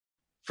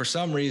for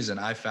some reason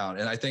I found,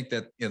 and I think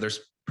that,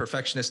 there's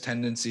perfectionist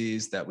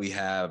tendencies that we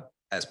have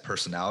as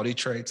personality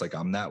traits, like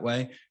I'm that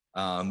way.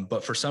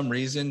 But for some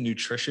reason,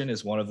 nutrition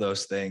is one of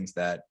those things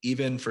that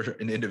even for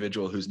an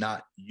individual who's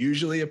not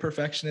usually a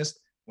perfectionist,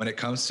 when it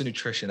comes to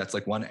nutrition, that's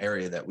like one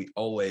area that we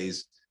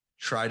always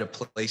try to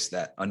place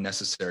that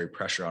unnecessary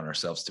pressure on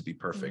ourselves to be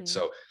perfect. Mm-hmm.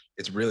 So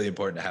it's really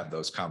important to have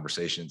those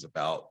conversations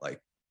about like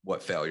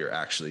what failure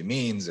actually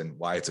means and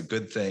why it's a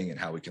good thing and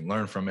how we can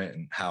learn from it,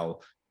 and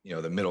how,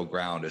 the middle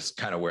ground is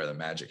kind of where the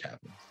magic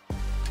happens.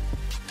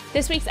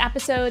 This week's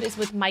episode is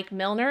with Mike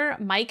Millner.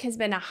 Mike has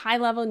been a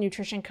high-level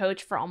nutrition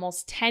coach for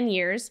almost 10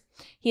 years.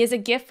 He has a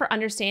gift for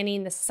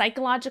understanding the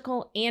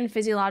psychological and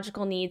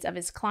physiological needs of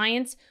his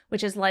clients,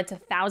 which has led to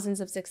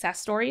thousands of success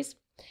stories.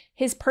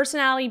 His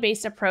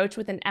personality-based approach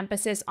with an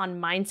emphasis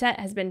on mindset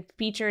has been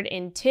featured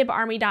in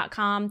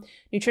tibarmy.com,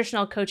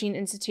 Nutritional Coaching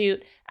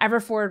Institute,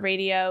 Everforward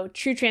Radio,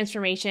 True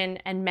Transformation,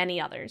 and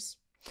many others.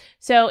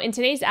 So in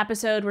today's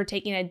episode, we're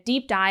taking a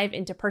deep dive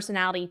into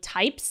personality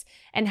types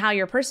and how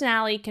your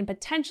personality can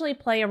potentially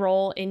play a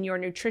role in your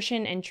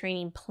nutrition and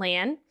training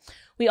plan.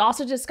 We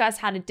also discuss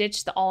how to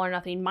ditch the all or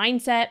nothing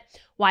mindset,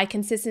 why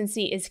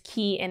consistency is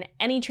key in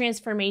any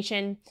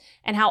transformation,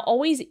 and how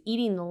always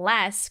eating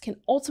less can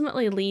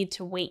ultimately lead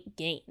to weight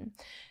gain.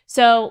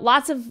 So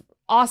lots of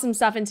awesome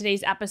stuff in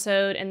today's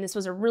episode, and this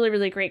was a really,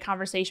 really great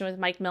conversation with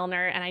Mike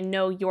Millner, and I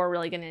know you're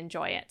really going to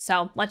enjoy it.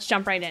 So let's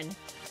jump right in.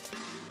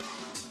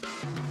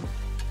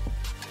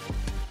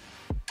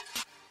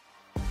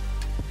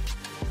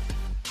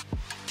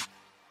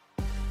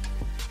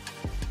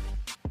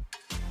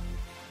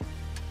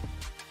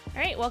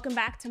 All right, welcome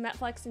back to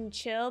MetFlex and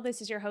Chill.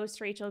 This is your host,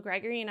 Rachel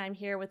Gregory, and I'm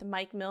here with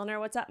Mike Millner.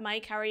 What's up,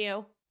 Mike? How are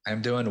you?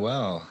 I'm doing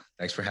well.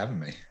 Thanks for having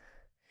me.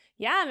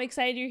 Yeah, I'm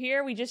excited you're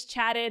here. We just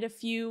chatted a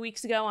few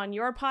weeks ago on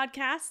your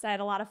podcast. I had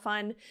a lot of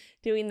fun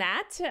doing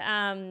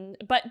that.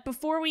 But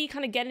before we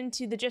kind of get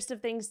into the gist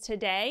of things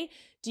today,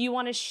 do you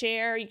want to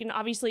share? You can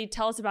obviously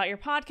tell us about your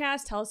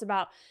podcast, tell us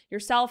about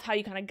yourself, how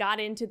you kind of got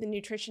into the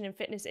nutrition and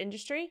fitness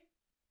industry.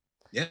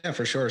 Yeah,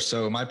 for sure.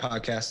 So my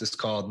podcast is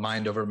called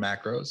Mind Over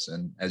Macros,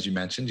 and as you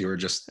mentioned, you were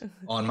just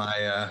on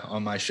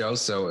my show.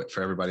 So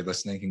for everybody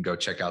listening, you can go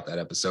check out that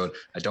episode.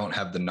 I don't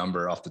have the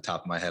number off the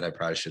top of my head. I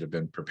probably should have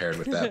been prepared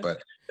with that, but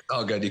it's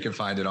all good. You can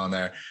find it on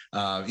there.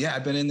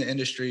 I've been in the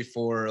industry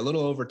for a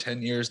little over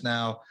 10 years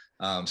now.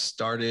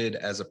 Started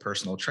as a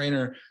personal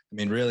trainer. I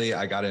mean, really,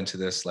 I got into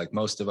this like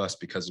most of us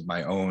because of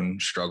my own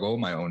struggle,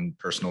 my own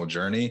personal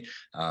journey.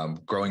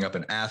 Growing up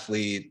an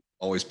athlete,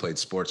 always played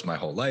sports my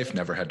whole life,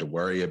 never had to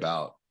worry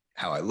about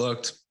how I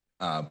looked,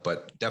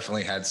 but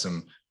definitely had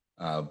some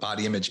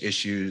body image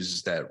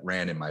issues that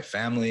ran in my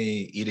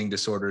family, eating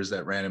disorders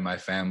that ran in my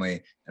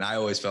family. And I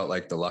always felt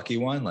like the lucky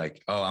one,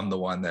 like, oh, I'm the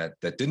one that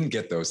didn't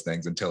get those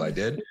things until I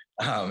did.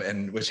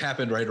 And which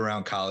happened right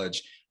around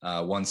college.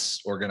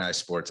 Once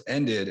organized sports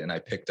ended and I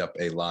picked up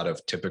a lot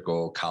of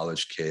typical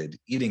college kid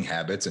eating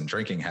habits and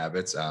drinking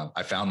habits,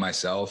 I found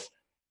myself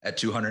at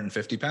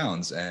 250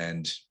 pounds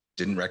and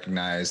didn't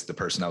recognize the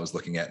person I was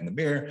looking at in the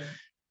mirror.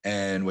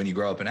 And when you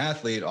grow up an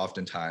athlete,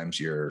 oftentimes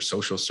your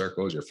social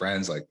circles, your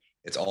friends, like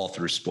it's all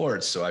through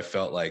sports. So I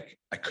felt like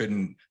I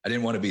didn't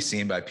want to be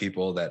seen by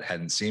people that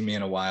hadn't seen me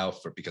in a while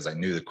because I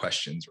knew the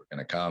questions were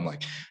going to come,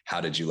 like,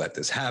 how did you let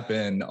this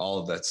happen? All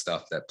of that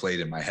stuff that played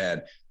in my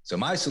head. So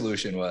my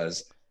solution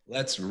was,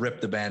 let's rip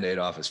the Band-Aid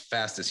off as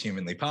fast as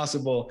humanly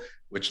possible,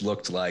 which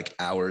looked like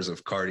hours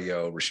of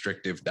cardio,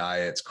 restrictive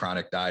diets,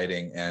 chronic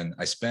dieting. And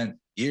I spent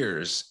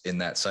years in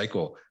that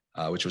cycle,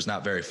 which was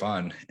not very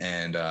fun.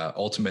 And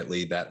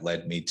ultimately that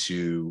led me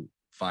to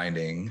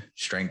finding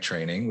strength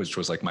training, which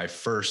was like my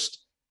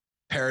first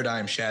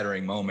paradigm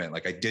shattering moment.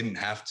 Like I didn't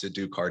have to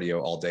do cardio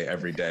all day,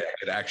 every day. I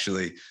could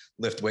actually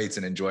lift weights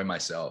and enjoy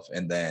myself.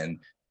 And then,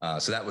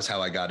 so that was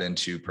how I got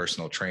into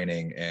personal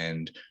training,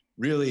 and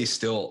really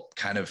still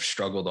kind of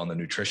struggled on the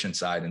nutrition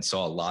side and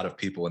saw a lot of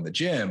people in the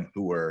gym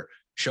who were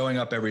showing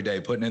up every day,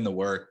 putting in the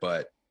work,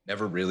 but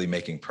never really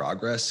making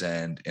progress.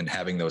 And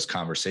having those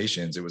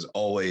conversations, it was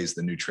always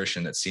the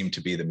nutrition that seemed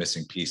to be the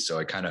missing piece. So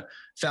I kind of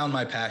found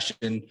my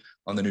passion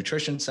on the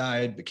nutrition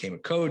side, became a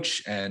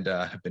coach, and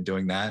have been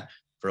doing that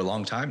for a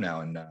long time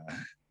now. And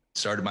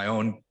started my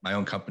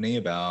own company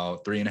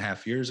about 3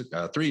 years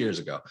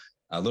ago,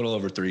 a little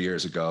over 3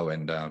 years ago.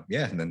 And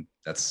and then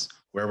that's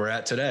where we're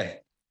at today.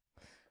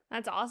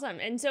 That's awesome.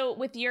 And so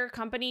with your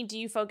company, do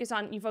you focus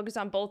on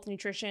both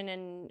nutrition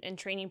and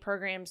training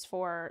programs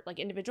for like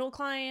individual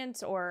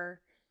clients,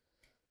 or?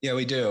 Yeah,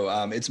 we do.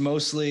 It's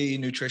mostly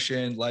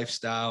nutrition,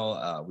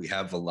 lifestyle. We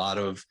have a lot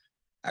of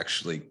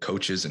actually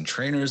coaches and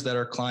trainers that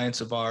are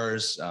clients of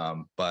ours,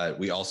 but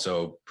we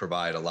also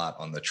provide a lot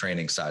on the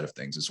training side of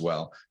things as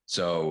well.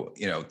 So,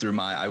 through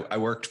I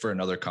worked for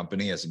another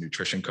company as a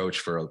nutrition coach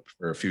for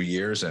a few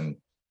years, and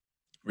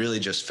really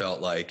just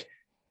felt like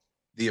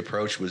the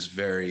approach was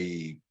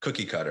very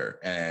cookie cutter.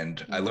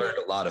 And I learned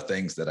a lot of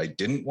things that I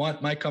didn't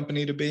want my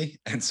company to be.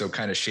 And so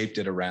kind of shaped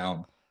it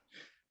around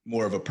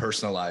more of a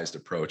personalized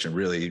approach and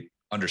really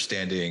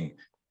understanding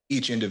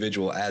each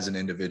individual as an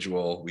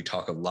individual. We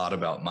talk a lot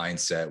about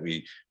mindset.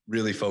 We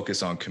really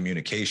focus on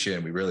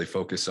communication. We really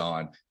focus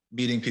on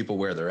meeting people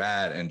where they're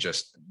at and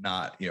just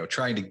not,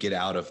 trying to get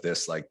out of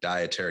this like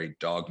dietary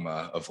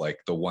dogma of like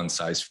the one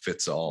size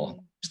fits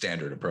all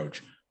standard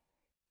approach.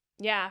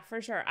 Yeah,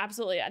 for sure.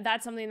 Absolutely.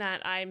 That's something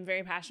that I'm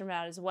very passionate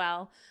about as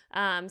well.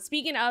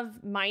 Speaking of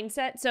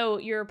mindset, so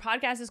your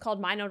podcast is called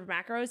Mind Over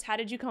Macros. How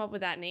did you come up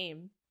with that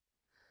name?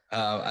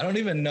 I don't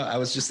even know. I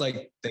was just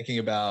like thinking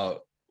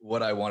about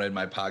what I wanted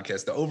my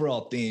podcast, the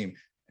overall theme,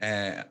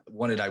 and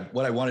what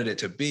I wanted it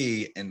to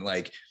be. And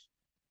like,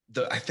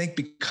 I think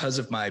because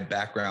of my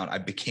background, I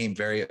became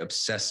very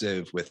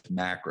obsessive with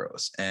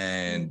macros.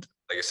 And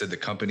like I said, the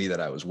company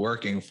that I was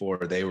working for,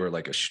 they were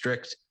like a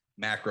strict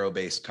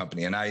macro-based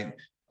company. And a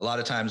lot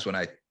of times when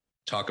I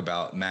talk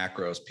about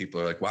macros,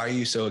 people are like, why are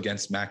you so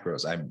against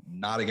macros? I'm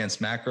not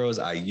against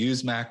macros. I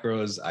use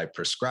macros. I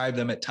prescribe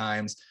them at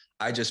times.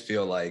 I just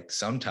feel like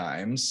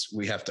sometimes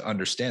we have to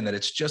understand that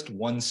it's just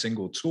one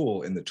single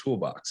tool in the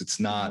toolbox.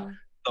 It's not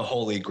the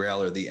holy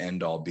grail or the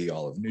end all be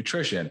all of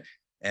nutrition.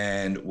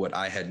 And what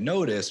I had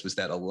noticed was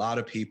that a lot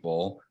of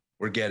people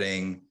were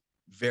getting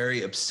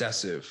very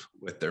obsessive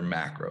with their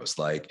macros.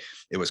 Like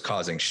it was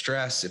causing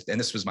stress. And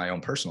this was my own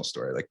personal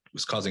story, like it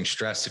was causing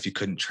stress. If you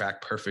couldn't track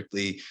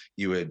perfectly,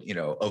 you would,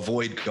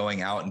 avoid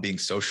going out and being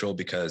social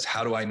because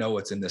how do I know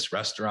what's in this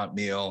restaurant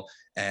meal?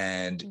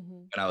 And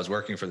when I was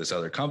working for this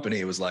other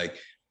company, it was like,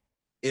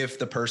 if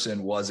the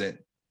person wasn't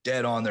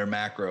dead on their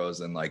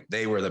macros and like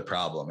they were the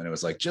problem, and it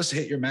was like, just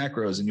hit your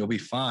macros and you'll be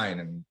fine.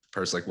 And the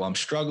person's like, well, I'm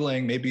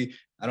struggling. Maybe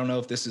I don't know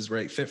if this is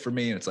right fit for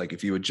me. And it's like,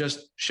 if you would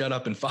just shut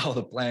up and follow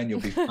the plan,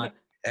 you'll be fine.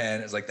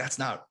 And it's like, that's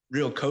not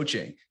real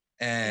coaching.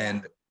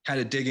 And kind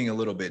of digging a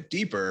little bit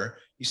deeper,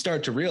 you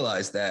start to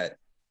realize that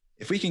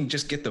if we can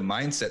just get the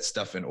mindset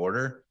stuff in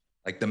order,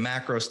 like the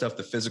macro stuff,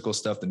 the physical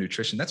stuff, the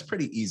nutrition, that's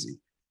pretty easy.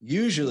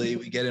 Usually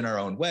we get in our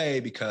own way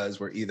because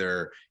we're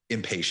either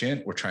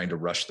impatient, we're trying to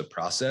rush the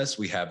process.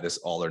 We have this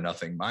all or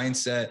nothing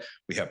mindset.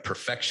 We have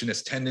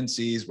perfectionist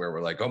tendencies where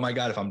we're like, oh my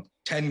God, if I'm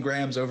 10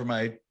 grams over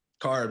my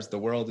carbs, the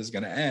world is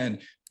going to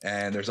end.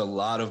 And there's a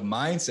lot of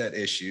mindset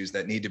issues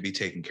that need to be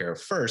taken care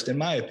of first, in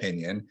my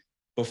opinion,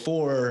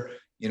 before,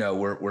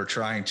 we're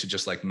trying to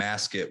just like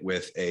mask it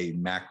with a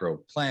macro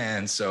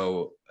plan.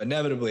 So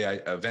inevitably,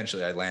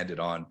 eventually I landed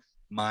on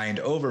mind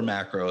over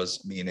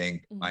macros,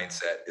 meaning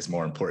mindset is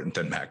more important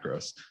than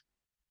macros.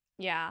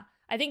 Yeah.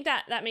 I think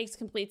that makes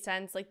complete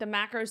sense. Like the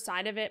macro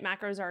side of it,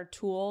 macros are a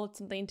tool. It's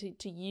something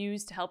to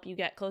use to help you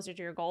get closer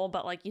to your goal.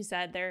 But like you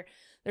said,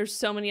 there's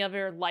so many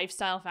other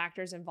lifestyle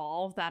factors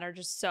involved that are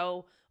just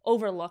so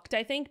overlooked,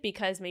 I think,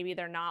 because maybe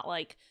they're not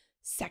like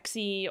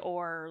sexy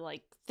or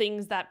like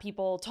things that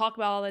people talk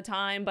about all the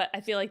time. But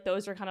I feel like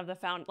those are kind of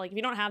like if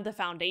you don't have the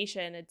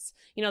foundation, it's,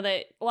 that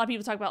a lot of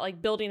people talk about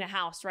like building a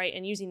house, right?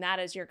 And using that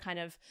as your kind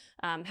of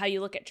how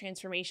you look at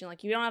transformation. Like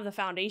if you don't have the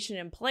foundation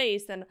in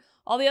place, then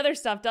all the other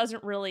stuff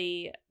doesn't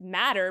really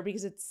matter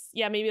because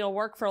maybe it'll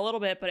work for a little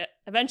bit, but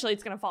eventually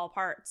it's going to fall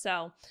apart.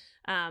 So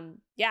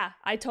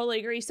I totally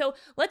agree. So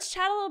let's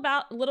chat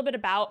a little bit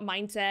about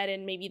mindset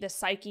and maybe the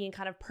psyche and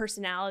kind of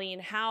personality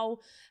and how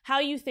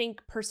you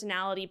think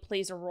personality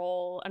plays a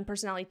role and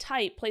personality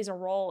type plays a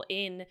role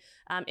in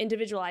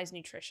individualized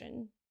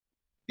nutrition.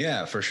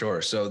 Yeah, for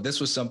sure. So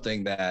this was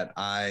something that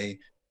I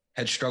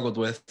had struggled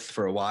with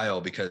for a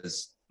while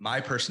because my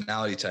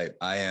personality type,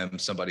 I am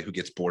somebody who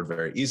gets bored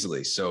very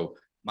easily. So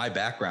my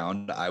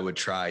background, I would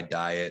try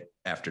diet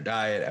after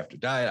diet after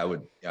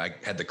diet. I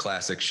had the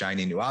classic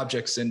shiny new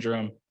object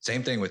syndrome.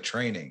 Same thing with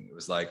training. It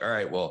was like, all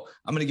right, well,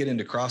 I'm going to get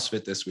into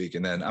CrossFit this week,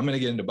 and then I'm going to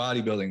get into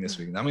bodybuilding this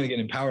week, and I'm going to get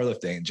in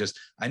powerlifting.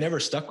 I never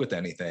stuck with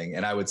anything.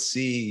 And I would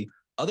see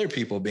other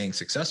people being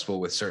successful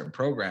with certain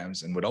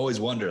programs and would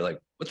always wonder, like,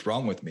 what's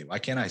wrong with me? Why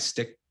can't I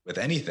stick with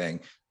anything?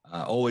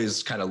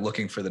 Always kind of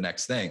looking for the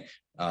next thing.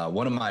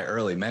 One of my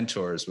early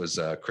mentors was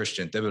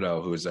Christian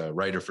Thibodeau, who was a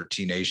writer for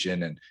T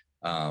Nation.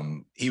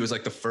 And he was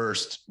like the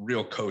first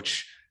real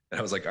coach that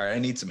I was like, all right, I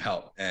need some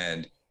help.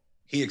 And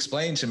he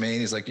explained to me,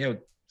 and he's like,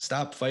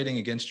 stop fighting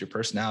against your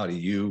personality.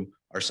 You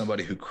are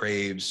somebody who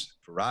craves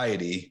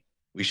variety.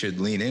 We should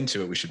lean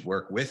into it. We should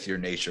work with your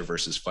nature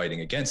versus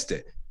fighting against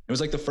it. It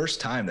was like the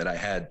first time that I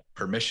had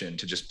permission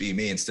to just be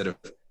me instead of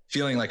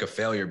feeling like a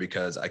failure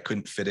because I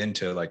couldn't fit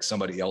into like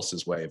somebody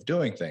else's way of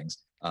doing things.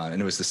 And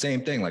it was the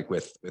same thing, like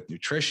with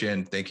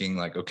nutrition, thinking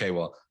like, okay,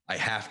 well, I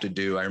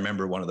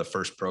remember one of the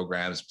first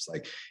programs was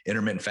like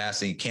intermittent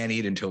fasting. You can't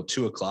eat until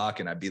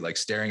 2:00. And I'd be like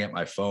staring at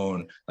my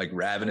phone, like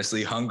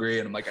ravenously hungry.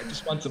 And I'm like, I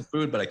just want some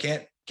food, but I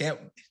can't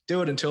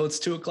do it until it's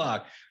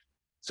 2:00.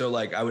 So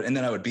like I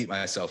would beat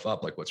myself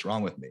up, like, what's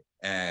wrong with me?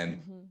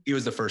 And he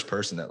was the first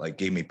person that like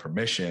gave me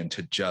permission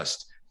to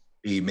just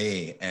be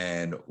me.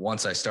 And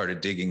once I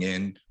started digging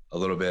in a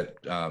little bit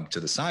to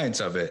the science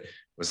of it,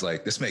 was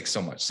like, this makes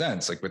so much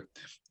sense. Like with,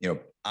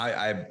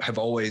 I have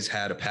always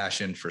had a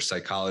passion for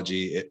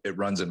psychology. It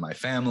runs in my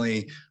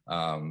family.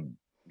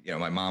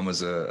 My mom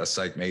was a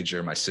psych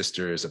major. My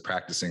sister is a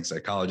practicing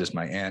psychologist.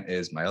 My aunt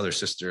is. My other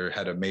sister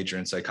had a major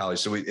in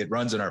psychology. So it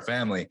runs in our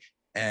family.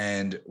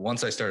 And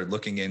once I started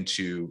looking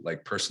into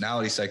like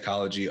personality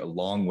psychology,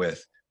 along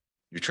with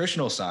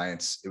nutritional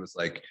science, it was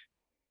like,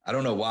 I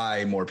don't know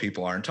why more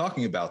people aren't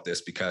talking about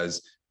this,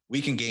 because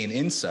we can gain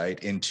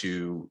insight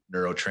into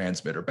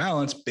neurotransmitter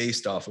balance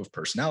based off of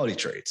personality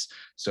traits.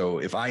 So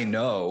if I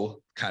know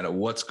kind of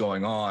what's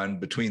going on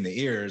between the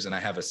ears and I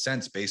have a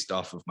sense based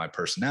off of my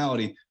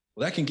personality,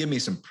 well, that can give me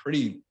some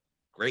pretty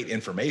great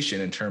information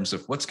in terms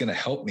of what's going to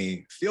help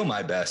me feel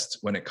my best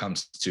when it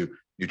comes to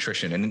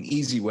nutrition. And an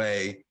easy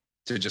way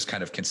to just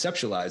kind of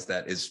conceptualize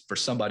that is for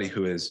somebody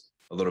who is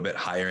a little bit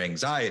higher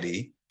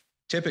anxiety.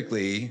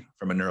 Typically,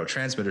 from a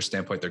neurotransmitter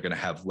standpoint, they're going to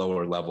have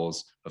lower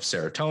levels of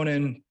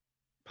serotonin,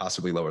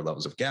 possibly lower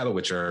levels of GABA,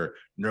 which are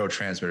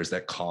neurotransmitters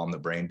that calm the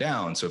brain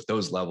down. So if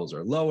those levels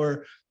are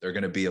lower, they're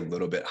going to be a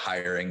little bit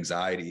higher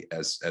anxiety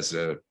as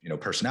a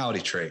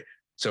personality trait.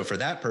 So for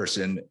that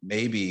person,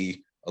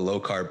 maybe a low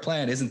carb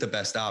plan isn't the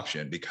best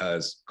option,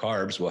 because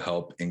carbs will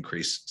help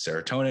increase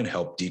serotonin,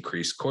 help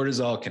decrease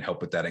cortisol, can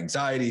help with that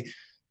anxiety.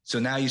 So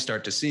now you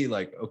start to see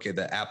like, okay,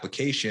 the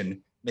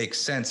application makes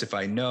sense. If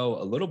I know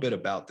a little bit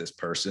about this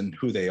person,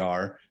 who they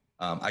are,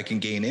 I can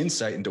gain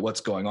insight into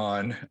what's going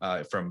on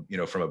from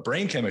a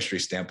brain chemistry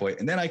standpoint.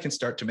 And then I can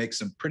start to make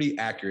some pretty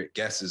accurate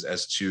guesses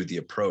as to the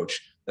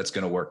approach that's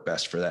going to work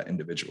best for that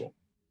individual.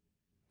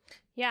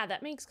 Yeah,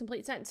 that makes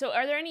complete sense. So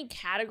are there any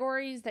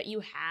categories that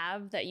you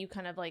have that you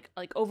kind of like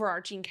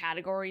overarching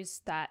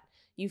categories that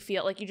you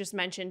feel like? You just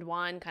mentioned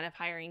one, kind of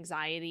higher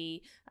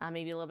anxiety,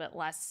 maybe a little bit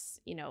less,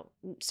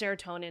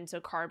 serotonin.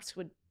 So carbs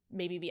would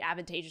maybe be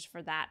advantageous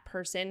for that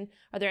person.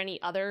 Are there any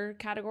other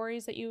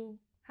categories that you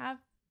have?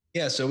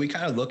 Yeah, so we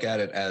kind of look at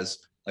it as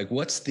like,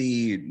 what's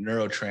the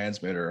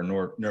neurotransmitter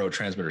or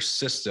neurotransmitter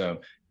system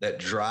that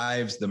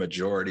drives the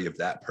majority of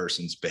that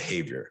person's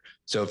behavior?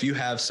 So if you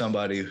have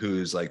somebody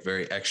who's like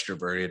very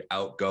extroverted,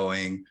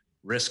 outgoing,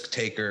 risk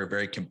taker,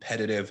 very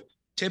competitive,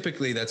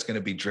 typically that's going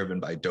to be driven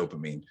by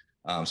dopamine.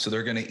 So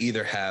they're going to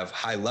either have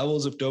high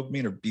levels of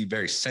dopamine or be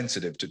very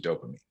sensitive to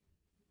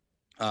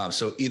dopamine.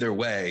 So either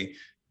way,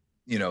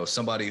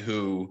 somebody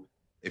who,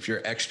 if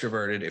you're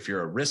extroverted, if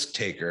you're a risk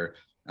taker,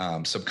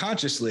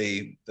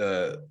 subconsciously,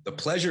 the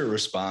pleasure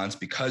response,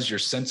 because you're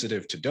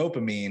sensitive to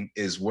dopamine,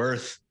 is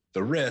worth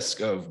the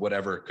risk of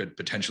whatever could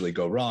potentially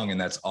go wrong. And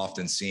that's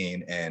often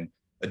seen in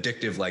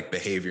addictive like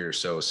behavior.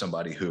 So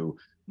somebody who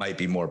might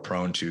be more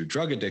prone to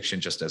drug addiction,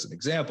 just as an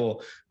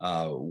example,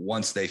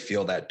 once they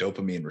feel that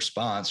dopamine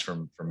response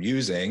from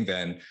using,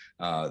 then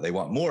they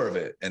want more of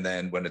it. And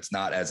then when it's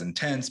not as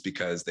intense,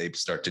 because they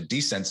start to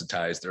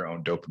desensitize their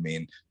own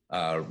dopamine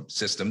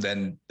system,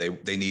 then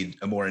they need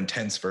a more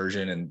intense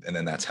version, and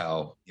then that's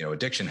how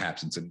addiction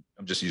happens. And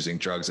I'm just using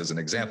drugs as an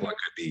example.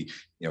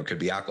 It could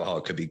be alcohol,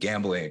 it could be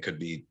gambling, it could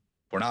be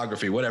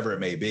pornography, whatever it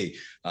may be.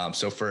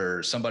 So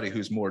for somebody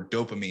who's more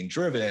dopamine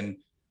driven,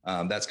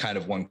 that's kind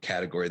of one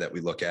category that we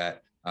look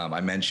at.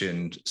 I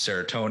mentioned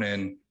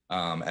serotonin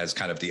as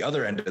kind of the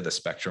other end of the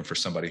spectrum for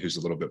somebody who's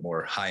a little bit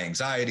more high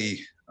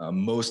anxiety.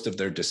 Most of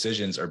their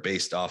decisions are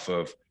based off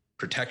of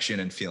protection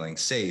and feeling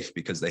safe,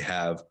 because they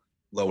have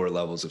lower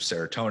levels of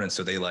serotonin.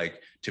 So they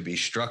like to be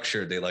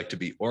structured. They like to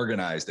be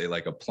organized. They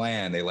like a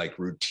plan. They like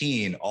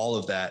routine. All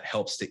of that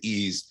helps to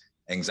ease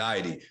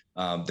anxiety.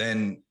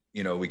 Then,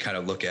 we kind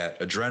of look at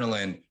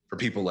adrenaline for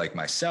people like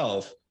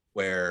myself,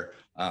 where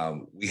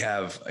we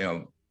have,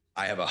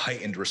 I have a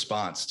heightened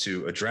response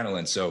to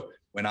adrenaline. So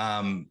when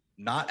I'm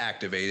not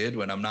activated,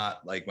 when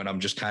I'm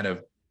just kind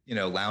of,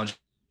 lounging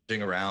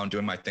around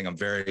doing my thing, I'm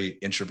very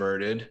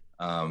introverted.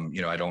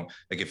 I don't,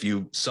 like, if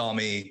you saw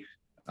me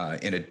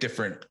in a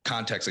different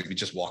context, like if you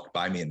just walked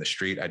by me in the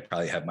street, I'd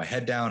probably have my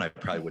head down. I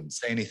probably wouldn't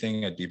say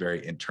anything. I'd be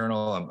very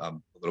internal. I'm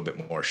a little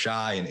bit more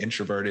shy and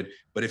introverted.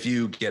 But if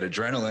you get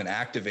adrenaline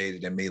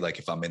activated in me, like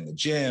if I'm in the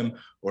gym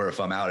or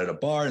if I'm out at a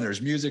bar and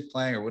there's music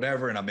playing or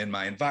whatever, and I'm in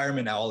my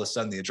environment, now all of a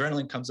sudden the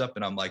adrenaline comes up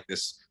and I'm like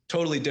this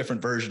totally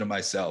different version of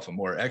myself. I'm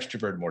more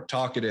extrovert, more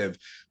talkative.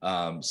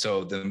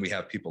 So then we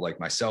have people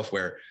like myself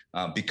where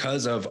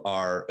because of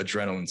our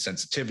adrenaline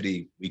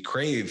sensitivity, we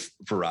crave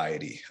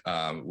variety.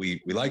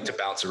 We like to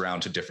bounce around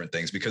to different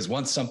things, because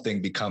once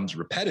something becomes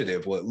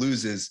repetitive, well, it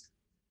loses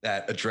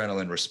that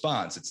adrenaline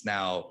response. It's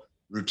now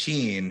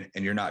routine,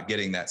 and you're not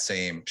getting that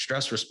same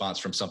stress response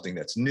from something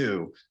that's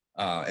new.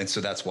 And so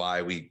that's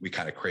why we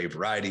kind of crave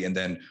variety. And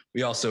then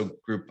we also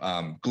group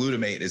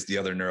glutamate is the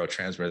other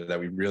neurotransmitter that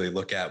we really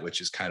look at,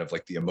 which is kind of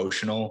like the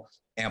emotional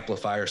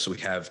amplifier. So we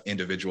have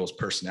individuals,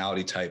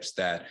 personality types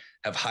that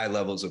have high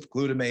levels of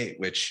glutamate,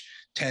 which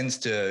tends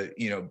to,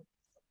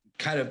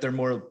 they're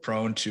more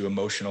prone to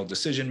emotional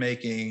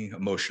decision-making,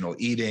 emotional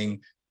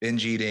eating,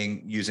 binge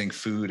eating, using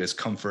food as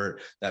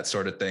comfort, that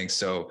sort of thing.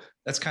 So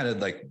that's kind of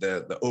like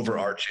the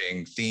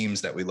overarching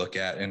themes that we look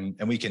at, and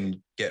we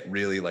can get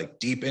really like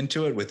deep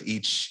into it with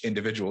each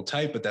individual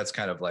type, but that's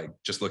kind of like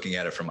just looking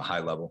at it from a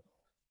high level.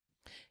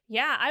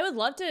 Yeah, I would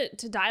love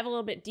to dive a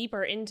little bit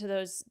deeper into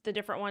the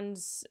different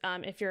ones,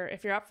 if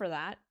you're up for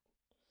that.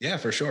 Yeah,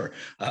 for sure.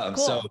 Cool.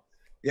 So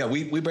yeah,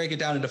 we break it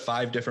down into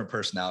 5 different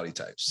personality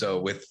types. So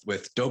with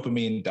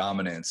dopamine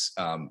dominance,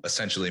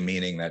 essentially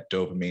meaning that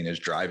dopamine is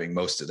driving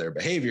most of their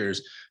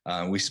behaviors,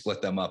 we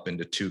split them up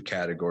into 2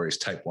 categories,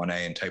 type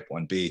 1A and type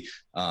 1B.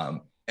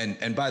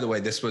 And by the way,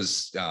 this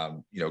was,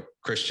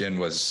 Christian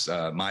was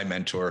my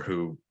mentor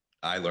who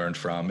I learned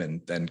from,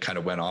 and then kind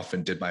of went off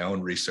and did my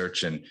own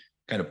research and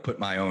kind of put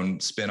my own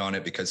spin on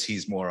it, because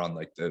he's more on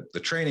like the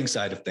training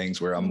side of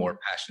things, where I'm more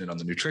passionate on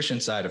the nutrition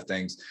side of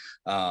things.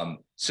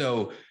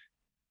 So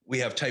we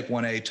have type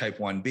 1A, type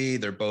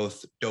 1B. They're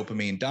both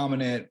dopamine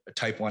dominant. A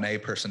type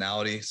 1A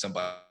personality,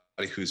 somebody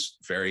who's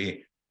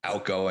very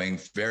outgoing,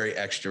 very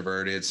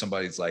extroverted.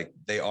 Somebody's like,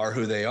 they are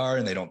who they are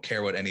and they don't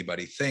care what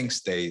anybody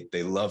thinks. They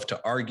love to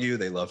argue.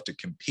 They love to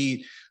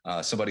compete.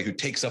 Somebody who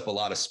takes up a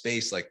lot of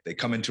space, like they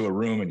come into a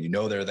room and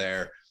they're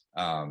there.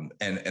 And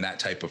that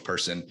type of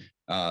person.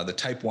 The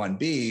type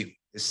 1B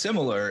is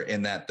similar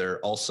in that they're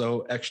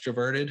also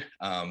extroverted,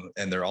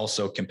 and they're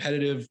also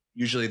competitive.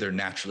 Usually they're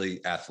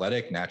naturally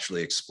athletic,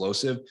 naturally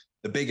explosive.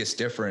 The biggest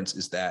difference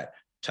is that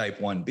type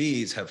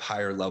 1Bs have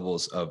higher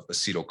levels of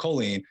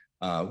acetylcholine,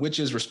 which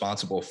is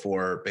responsible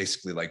for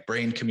basically like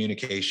brain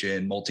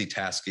communication,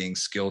 multitasking,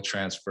 skill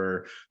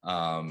transfer,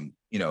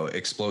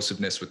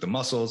 explosiveness with the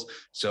muscles.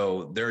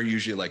 So they're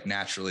usually like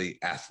naturally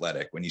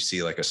athletic. When you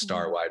see like a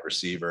star wide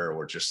receiver,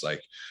 or just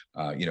like,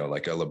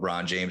 like a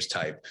LeBron James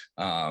type,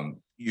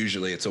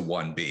 usually it's a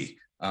 1B.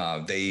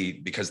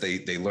 Because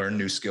they learn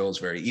new skills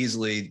very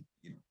easily.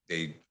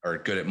 They are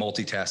good at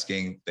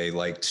multitasking. They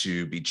like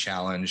to be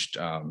challenged.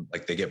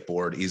 Like they get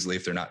bored easily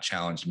if they're not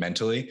challenged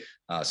mentally.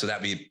 So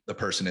that'd be the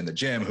person in the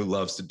gym who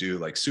loves to do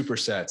like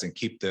supersets and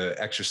keep the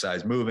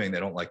exercise moving. They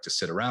don't like to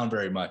sit around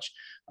very much.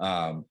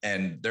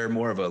 And they're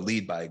more of a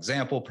lead by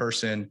example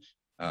person.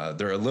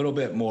 They're a little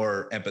bit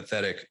more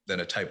empathetic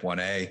than a type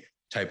 1A.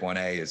 Type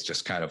 1A is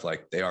just kind of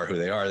like, they are who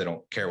they are. They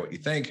don't care what you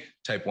think.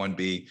 Type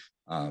 1B,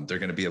 they're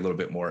going to be a little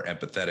bit more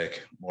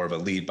empathetic, more of a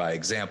lead by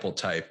example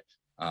type.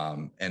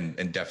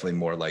 And definitely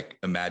more like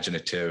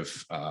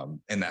imaginative,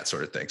 and that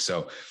sort of thing.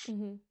 So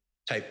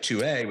type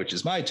 2A, which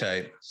is my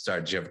type.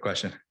 Sorry, did you have a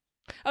question?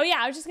 Oh yeah,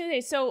 I was just gonna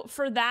say, so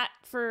for that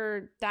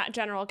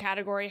general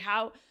category,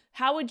 how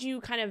would you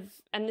kind of,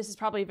 and this is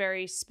probably a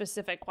very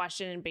specific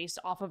question and based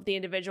off of the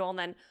individual, and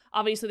then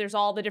obviously there's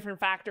all the different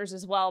factors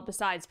as well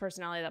besides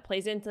personality that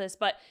plays into this,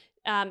 but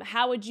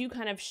how would you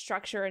kind of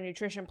structure a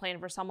nutrition plan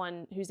for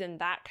someone who's in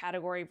that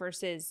category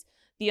versus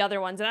the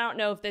other ones? And I don't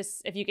know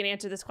if you can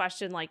answer this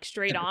question like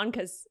straight on,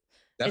 because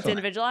it's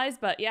individualized,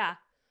 but yeah.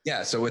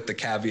 Yeah. So with the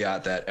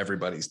caveat that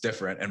everybody's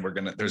different, and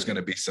there's going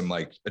to be some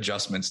like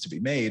adjustments to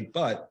be made,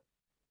 but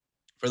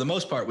for the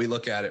most part, we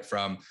look at it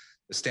from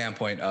the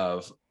standpoint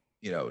of,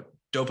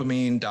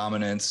 dopamine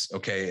dominance.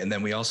 Okay. And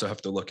then we also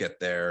have to look at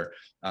their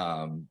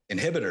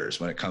inhibitors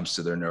when it comes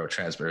to their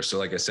neurotransmitters. So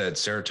like I said,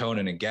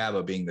 serotonin and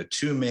GABA being the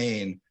two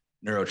main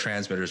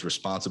neurotransmitters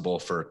responsible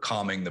for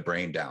calming the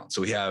brain down.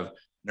 So we have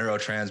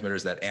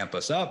neurotransmitters that amp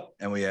us up,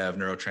 and we have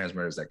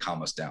neurotransmitters that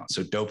calm us down.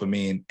 So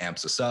dopamine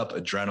amps us up,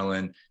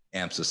 adrenaline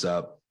amps us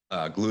up,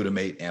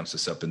 glutamate amps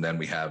us up, and then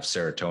we have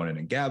serotonin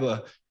and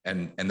GABA.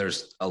 And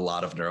there's a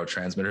lot of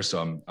neurotransmitters.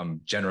 So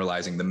I'm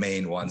generalizing the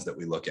main ones that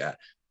we look at.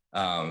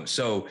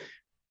 So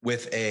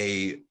with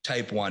a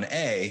type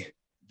 1A,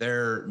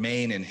 their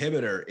main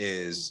inhibitor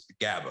is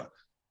GABA.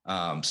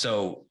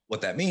 So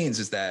what that means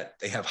is that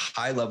they have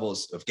high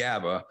levels of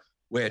GABA,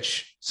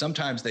 which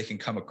sometimes they can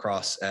come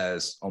across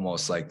as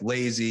almost like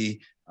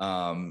lazy.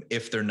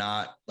 If they're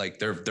not like,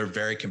 they're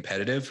very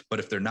competitive, but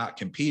if they're not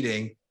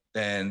competing,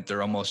 then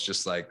they're almost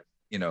just like,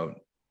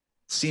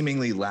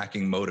 seemingly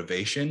lacking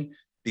motivation,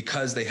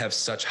 because they have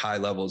such high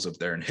levels of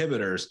their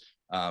inhibitors.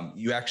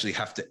 You actually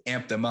have to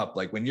amp them up.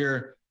 Like when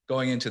you're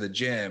going into the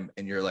gym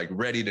and you're like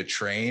ready to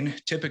train,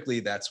 typically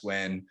that's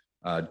when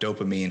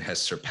dopamine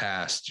has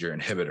surpassed your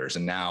inhibitors.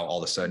 And now all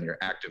of a sudden you're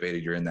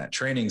activated, you're in that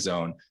training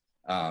zone.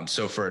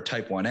 So for a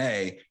type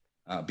 1A,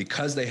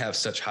 because they have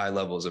such high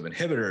levels of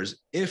inhibitors,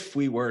 if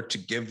we were to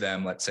give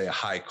them, let's say, a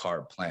high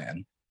carb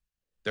plan,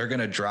 they're going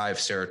to drive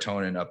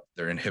serotonin up,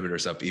 their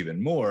inhibitors up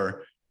even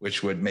more,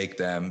 which would make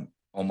them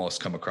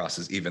almost come across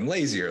as even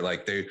lazier.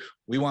 Like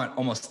we want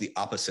almost the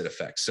opposite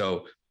effect.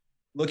 So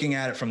looking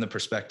at it from the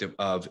perspective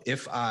of,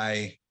 if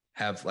I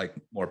have like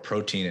more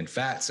protein and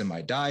fats in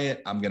my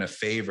diet, I'm going to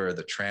favor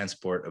the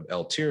transport of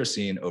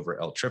L-tyrosine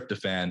over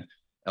L-tryptophan.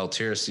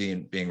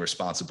 L-tyrosine being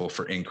responsible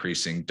for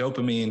increasing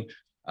dopamine,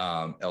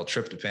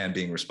 L-tryptophan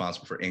being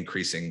responsible for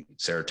increasing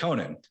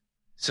serotonin.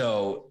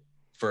 So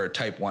for a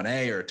type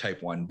 1A or a type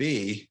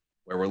 1B,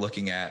 where we're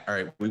looking at, all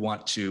right, we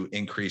want to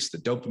increase the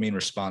dopamine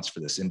response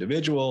for this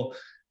individual,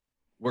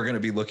 we're going to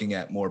be looking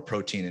at more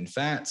protein and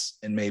fats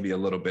and maybe a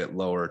little bit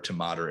lower to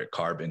moderate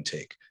carb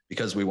intake,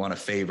 because we want to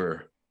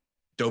favor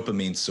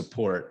dopamine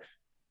support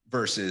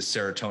versus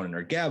serotonin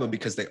or GABA,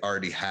 because they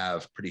already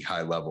have pretty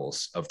high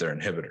levels of their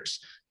inhibitors.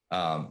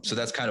 So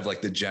that's kind of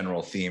like the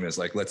general theme, is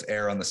like, let's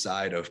err on the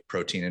side of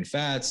protein and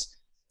fats.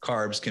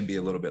 Carbs can be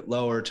a little bit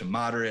lower to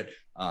moderate.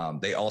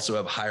 They also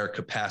have higher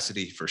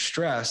capacity for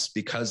stress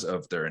because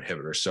of their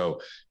inhibitors.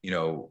 So,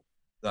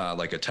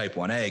 like a type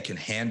 1A can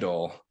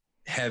handle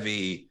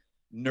heavy,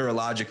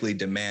 neurologically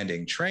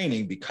demanding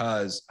training,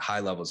 because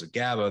high levels of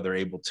GABA, they're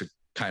able to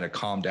kind of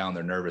calm down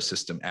their nervous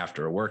system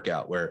after a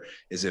workout.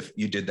 Whereas if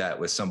you did that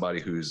with somebody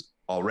who's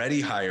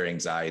already higher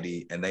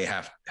anxiety and they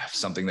have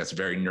something that's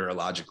very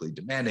neurologically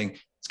demanding,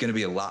 it's going to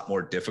be a lot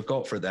more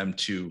difficult for them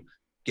to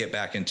get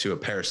back into a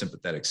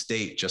parasympathetic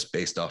state just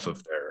based off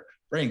of their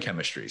brain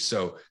chemistry.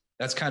 So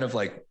that's kind of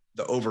like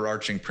the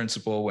overarching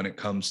principle when it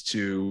comes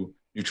to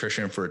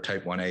nutrition for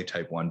type 1A,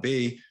 type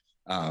 1B.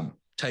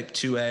 Type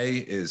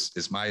 2A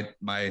is my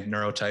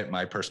neurotype,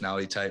 my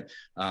personality type.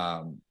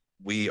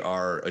 We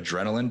are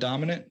adrenaline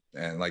dominant.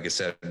 And like I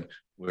said,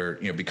 we're,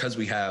 because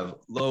we have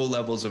low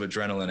levels of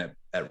adrenaline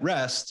at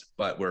rest,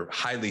 but we're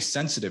highly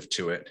sensitive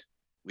to it,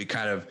 we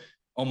kind of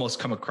almost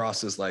come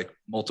across as like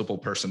multiple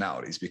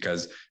personalities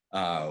because,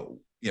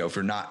 if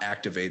we're not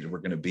activated, we're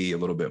going to be a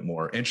little bit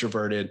more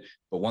introverted.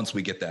 But once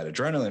we get that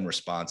adrenaline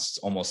response, it's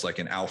almost like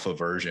an alpha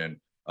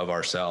version of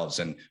ourselves.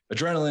 And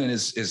adrenaline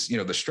is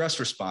the stress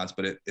response,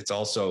 but it's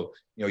also,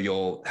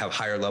 you'll have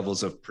higher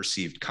levels of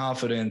perceived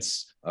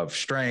confidence, of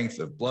strength,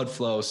 of blood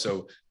flow.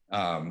 So,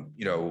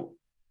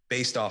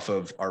 based off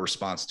of our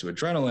response to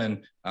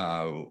adrenaline,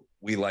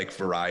 we like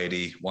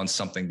variety. Once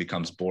something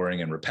becomes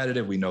boring and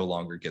repetitive, we no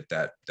longer get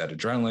that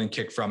adrenaline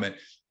kick from it.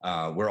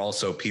 We're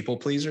also people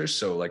pleasers.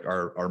 So like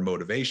our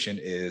motivation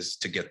is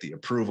to get the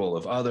approval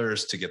of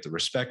others, to get the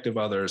respect of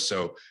others.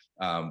 So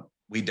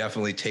we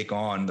definitely take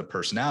on the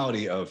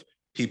personality of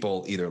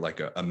people, either like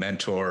a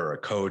mentor or a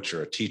coach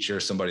or a teacher,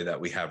 somebody that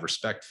we have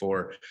respect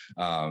for,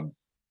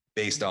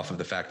 based off of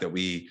the fact that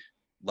we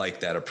like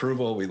that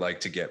approval. We like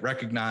to get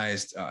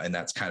recognized. And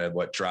that's kind of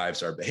what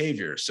drives our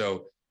behavior.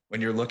 So when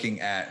you're looking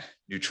at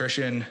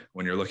nutrition,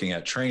 when you're looking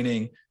at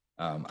training,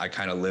 I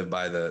kind of live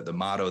by the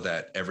motto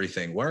that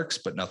everything works,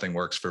 but nothing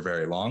works for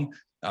very long.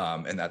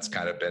 And that's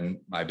kind of been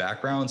my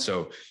background.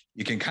 So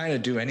you can kind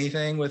of do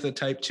anything with a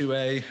type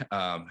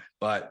 2A,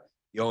 but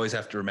you always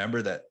have to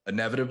remember that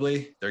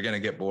inevitably they're going to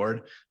get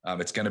bored.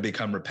 It's going to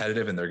become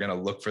repetitive and they're going to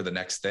look for the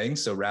next thing.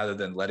 So rather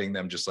than letting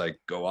them just like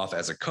go off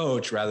as a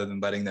coach, rather than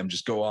letting them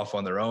just go off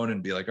on their own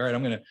and be like, all right,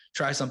 I'm going to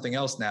try something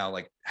else now,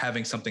 like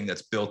having something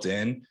that's built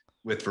in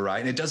with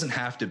variety. And it doesn't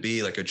have to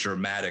be like a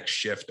dramatic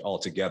shift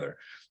altogether.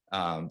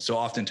 So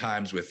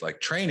oftentimes with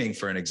like training,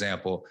 for an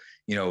example,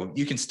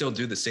 you can still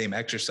do the same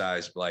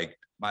exercise. Like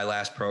my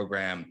last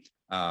program,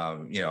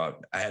 I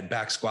had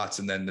back squats,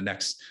 and then the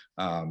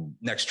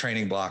next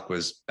training block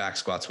was back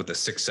squats with a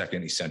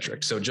 6-second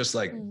eccentric. So just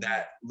like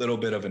that little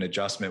bit of an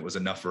adjustment was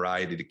enough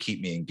variety to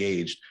keep me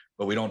engaged,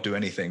 but we don't do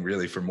anything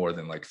really for more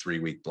than like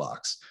 3-week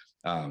blocks.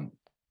 And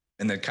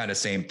then kind of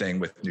same thing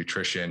with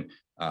nutrition.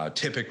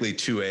 Typically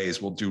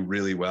 2As will do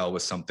really well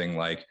with something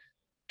like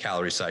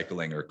calorie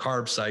cycling or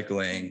carb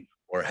cycling,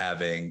 or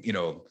having,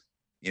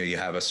 you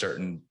have a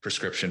certain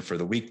prescription for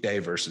the weekday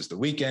versus the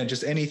weekend,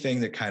 just anything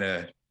that kind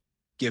of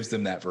gives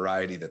them that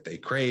variety that they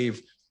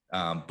crave.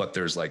 But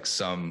there's like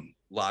some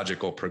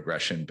logical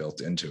progression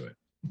built into it.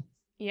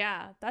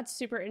 Yeah, that's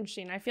super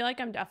interesting. I feel like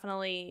I'm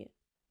definitely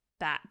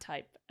that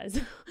type, as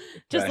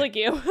just like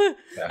you.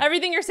 Yeah.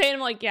 Everything you're saying,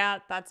 I'm like, yeah,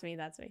 that's me.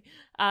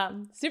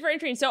 Super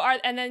interesting. So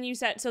and then you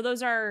said, so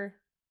those are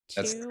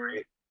That's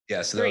three.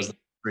 Yeah. So those are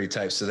 3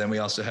 types. So then we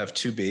also have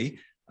 2B.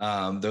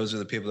 Those are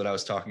the people that I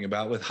was talking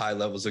about with high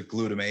levels of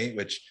glutamate,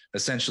 which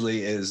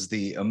essentially is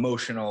the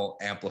emotional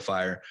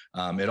amplifier.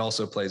 It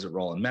also plays a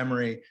role in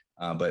memory,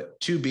 but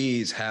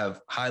 2Bs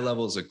have high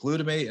levels of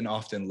glutamate and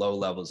often low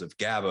levels of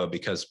GABA,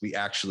 because we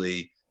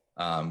actually,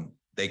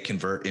 they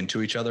convert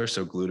into each other.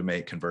 So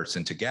glutamate converts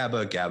into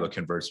GABA, GABA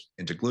converts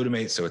into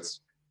glutamate. So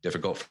it's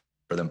difficult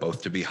for them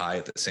both to be high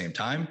at the same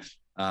time.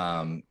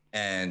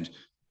 And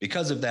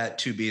because of that,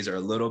 2Bs are a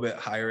little bit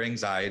higher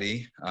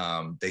anxiety.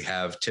 They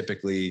have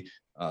typically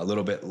a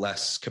little bit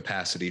less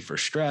capacity for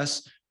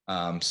stress.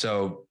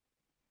 So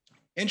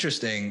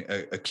interesting,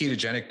 a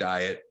ketogenic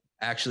diet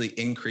actually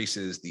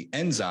increases the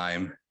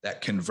enzyme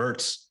that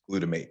converts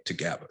glutamate to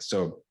GABA.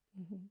 So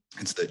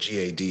it's the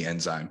GAD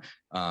enzyme.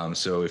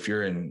 So if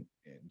you're in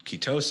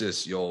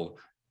ketosis,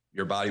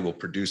 your body will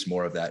produce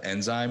more of that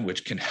enzyme,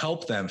 which can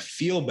help them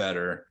feel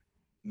better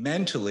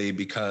mentally,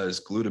 because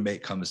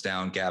glutamate comes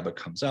down, GABA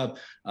comes up,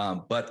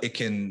 but it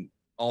can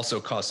also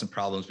cause some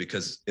problems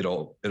because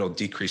it'll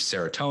decrease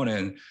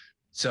serotonin.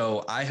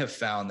 So I have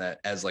found that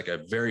as like a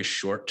very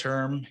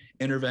short-term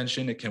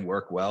intervention, it can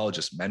work well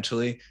just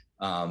mentally.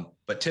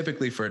 But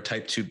typically for a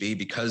type 2B,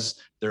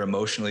 because they're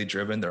emotionally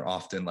driven, they're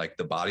often like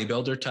the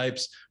bodybuilder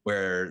types,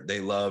 where they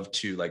love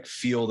to like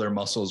feel their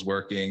muscles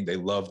working. They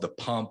love the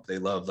pump. They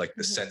love like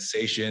the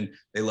sensation.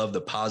 They love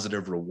the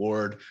positive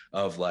reward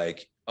of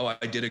like, oh,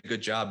 I did a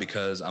good job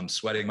because I'm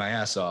sweating my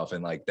ass off.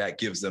 And like, that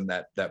gives them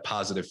that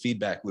positive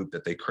feedback loop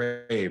that they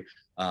crave.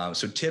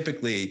 So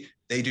typically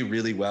they do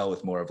really well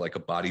with more of like a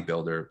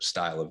bodybuilder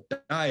style of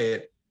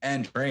diet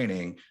and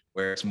training,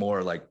 where it's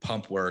more like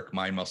pump work,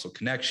 mind muscle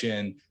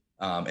connection.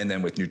 And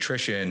then with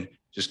nutrition,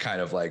 just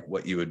kind of like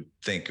what you would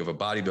think of a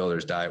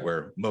bodybuilder's diet,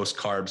 where most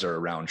carbs are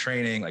around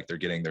training, like they're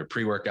getting their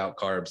pre-workout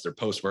carbs, their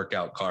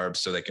post-workout carbs,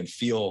 so they can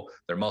feel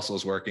their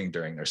muscles working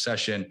during their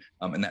session.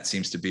 And that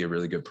seems to be a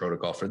really good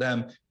protocol for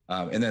them.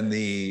 And then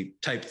the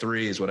type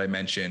 3 is what I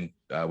mentioned,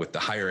 with the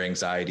higher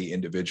anxiety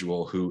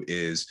individual who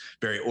is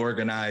very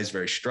organized,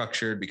 very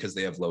structured, because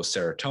they have low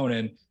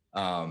serotonin.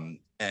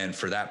 And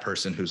for that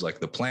person who's like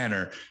the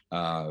planner,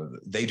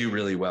 they do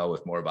really well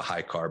with more of a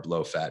high carb,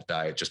 low fat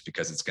diet, just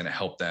because it's going to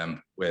help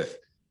them with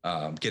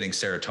getting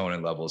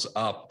serotonin levels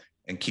up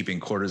and keeping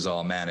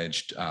cortisol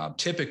managed.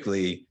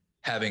 Typically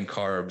having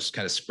carbs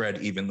kind of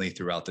spread evenly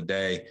throughout the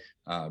day,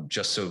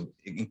 just so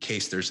in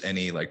case there's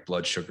any like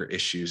blood sugar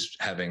issues,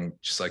 having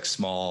just like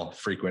small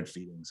frequent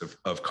feedings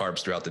of carbs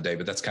throughout the day.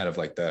 But that's kind of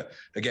like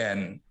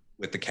again,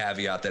 with the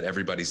caveat that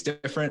everybody's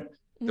different.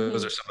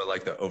 Those are some of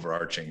like the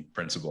overarching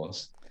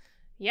principles.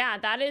 Yeah,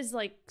 that is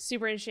like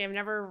super interesting. I've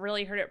never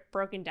really heard it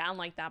broken down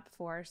like that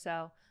before.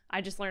 So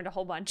I just learned a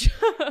whole bunch.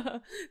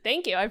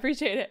 Thank you. I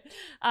appreciate it.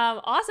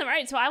 Awesome. All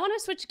right. So I want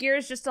to switch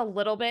gears just a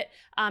little bit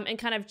and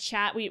kind of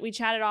chat. We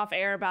chatted off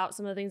air about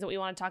some of the things that we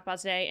want to talk about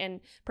today, and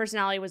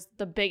personality was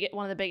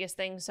one of the biggest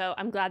things. So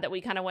I'm glad that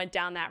we kind of went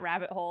down that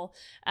rabbit hole.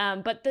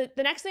 But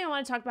the next thing I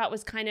want to talk about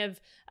was kind of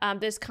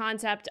this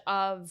concept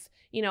of,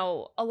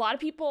 a lot of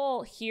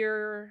people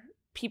hear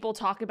people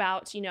talk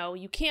about,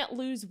 you can't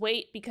lose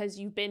weight because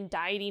you've been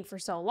dieting for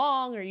so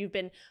long, or you've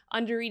been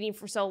under eating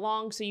for so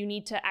long. So you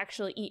need to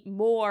actually eat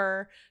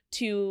more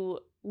to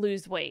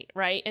lose weight.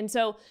 Right. And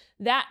so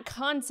that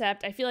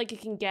concept, I feel like it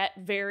can get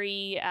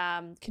very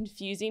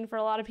confusing for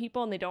a lot of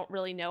people, and they don't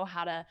really know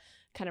how to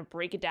kind of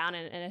break it down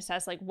and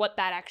assess like what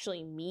that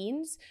actually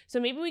means. So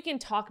maybe we can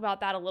talk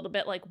about that a little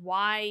bit, like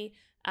why,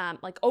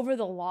 like over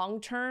the long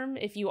term,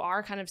 if you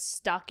are kind of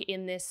stuck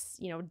in this,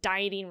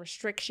 dieting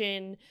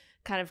restriction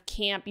kind of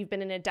camp, you've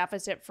been in a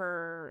deficit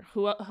for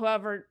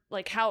whoever,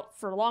 like how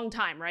for a long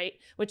time, right?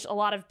 Which a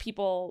lot of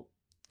people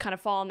kind of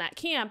fall in that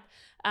camp.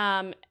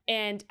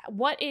 And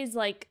what is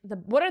like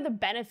what are the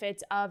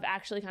benefits of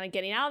actually kind of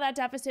getting out of that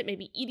deficit,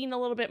 maybe eating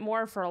a little bit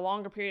more for a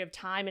longer period of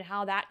time, and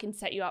how that can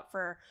set you up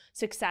for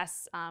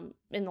success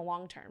in the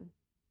long term?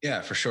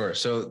 Yeah, for sure.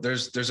 So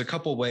there's a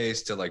couple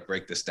ways to like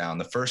break this down.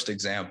 The first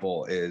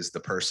example is the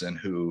person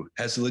who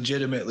has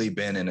legitimately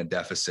been in a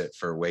deficit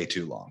for way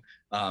too long.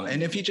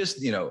 And if you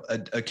just,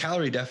 a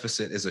calorie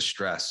deficit is a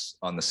stress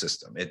on the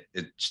system.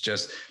 It's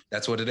just,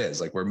 that's what it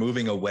is. Like we're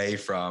moving away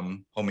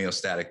from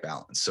homeostatic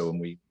balance. So when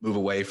we move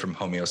away from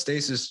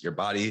homeostasis, your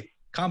body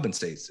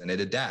compensates and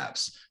it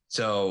adapts.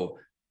 So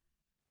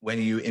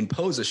when you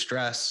impose a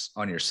stress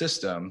on your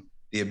system,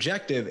 the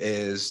objective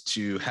is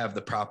to have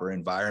the proper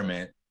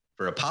environment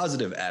for a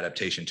positive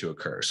adaptation to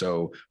occur.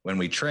 So when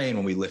we train,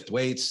 when we lift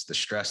weights, the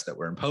stress that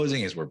we're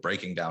imposing is we're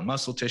breaking down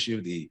muscle tissue.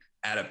 The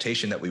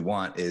adaptation that we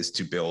want is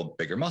to build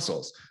bigger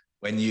muscles.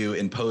 When you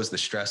impose the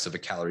stress of a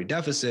calorie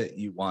deficit,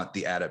 you want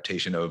the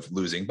adaptation of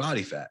losing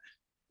body fat.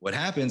 What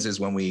happens is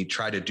when we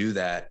try to do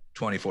that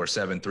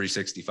 24/7,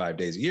 365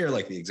 days a year,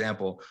 like the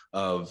example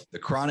of the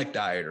chronic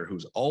dieter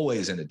who's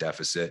always in a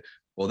deficit,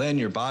 well, then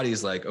your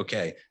body's like,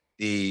 okay,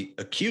 the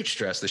acute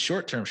stress, the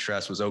short-term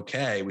stress was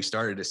okay. We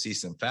started to see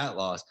some fat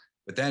loss.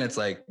 But then it's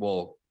like,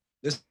 well,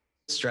 this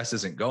stress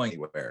isn't going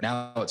anywhere.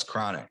 Now it's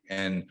chronic.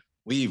 And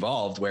we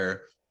evolved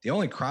where the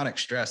only chronic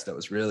stress that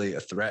was really a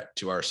threat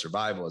to our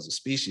survival as a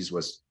species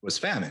was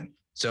famine.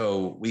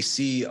 So we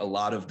see a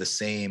lot of the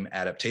same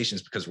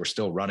adaptations because we're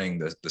still running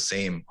the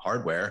same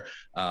hardware,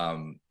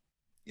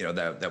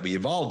 that we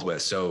evolved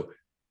with. So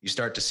you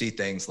start to see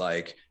things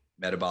like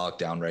metabolic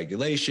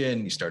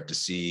downregulation, you start to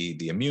see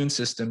the immune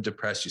system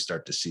depressed, you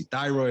start to see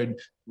thyroid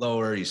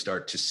lower, you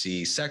start to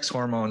see sex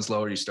hormones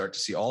lower, you start to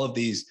see all of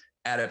these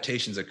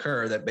adaptations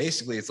occur that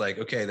basically it's like,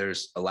 okay,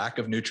 there's a lack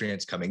of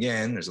nutrients coming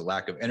in, there's a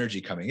lack of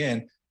energy coming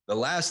in. The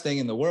last thing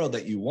in the world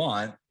that you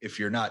want, if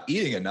you're not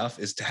eating enough,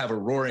 is to have a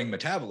roaring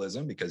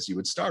metabolism because you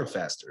would starve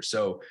faster.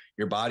 So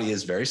your body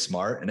is very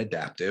smart and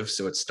adaptive.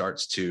 So it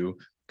starts to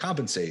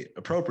compensate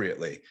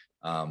appropriately.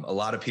 A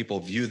lot of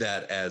people view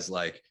that as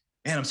like,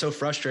 man, I'm so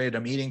frustrated.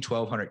 I'm eating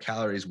 1,200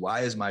 calories. Why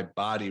is my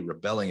body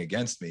rebelling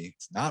against me?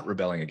 It's not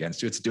rebelling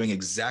against you. It's doing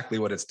exactly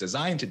what it's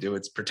designed to do.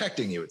 It's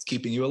protecting you. It's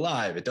keeping you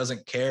alive. It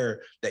doesn't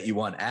care that you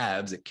want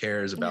abs. It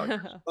cares about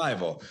your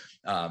survival.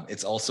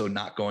 It's also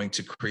not going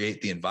to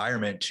create the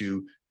environment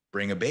to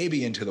bring a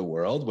baby into the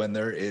world when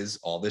there is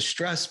all this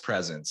stress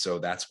present. So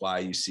that's why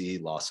you see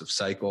loss of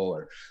cycle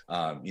or,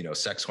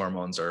 sex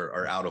hormones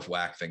are out of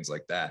whack, things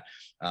like that.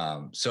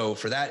 So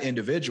for that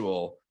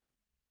individual,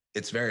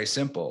 it's very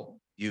simple.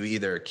 You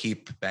either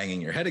keep banging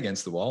your head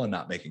against the wall and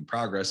not making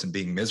progress and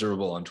being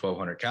miserable on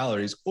 1,200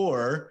 calories,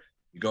 or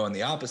you go in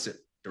the opposite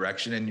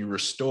direction and you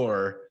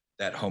restore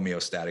that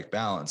homeostatic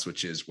balance,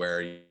 which is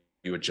where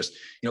you would just,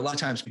 a lot of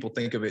times people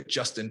think of it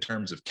just in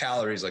terms of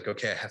calories, like,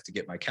 okay, I have to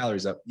get my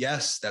calories up.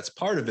 Yes, that's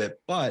part of it,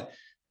 but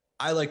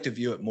I like to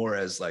view it more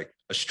as like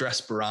a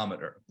stress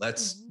barometer.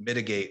 Let's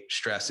mitigate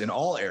stress in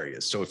all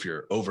areas. So if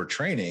you're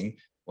overtraining,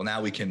 well,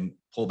 now we can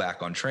pull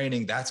back on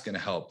training. That's going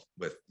to help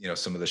with,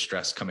 some of the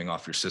stress coming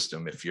off your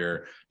system. If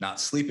you're not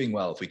sleeping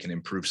well, if we can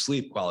improve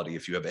sleep quality,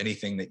 if you have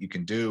anything that you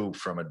can do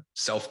from a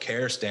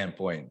self-care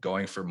standpoint,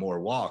 going for more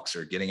walks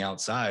or getting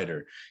outside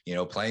or,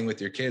 playing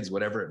with your kids,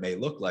 whatever it may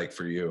look like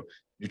for you.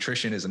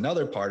 Nutrition is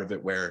another part of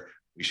it where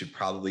we should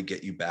probably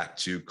get you back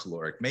to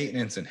caloric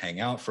maintenance and hang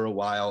out for a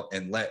while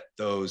and let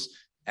those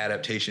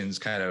adaptations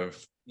kind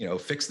of,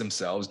 fix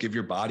themselves, give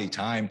your body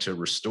time to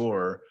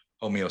restore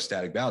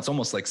homeostatic balance,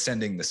 almost like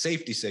sending the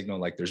safety signal,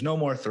 like there's no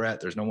more threat,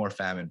 there's no more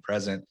famine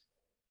present.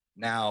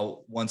 Now,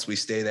 once we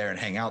stay there and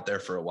hang out there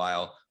for a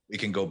while, we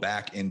can go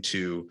back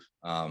into,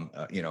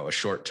 a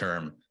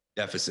short-term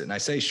deficit. And I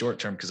say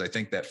short-term because I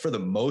think that for the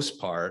most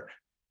part,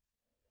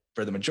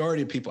 for the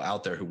majority of people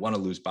out there who want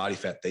to lose body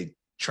fat, they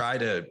try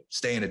to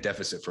stay in a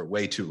deficit for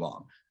way too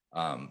long.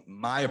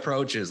 My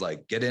approach is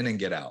like, get in and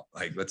get out.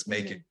 Like, let's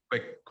make it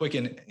quick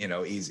and,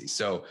 easy.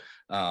 So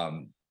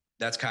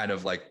that's kind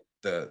of like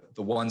the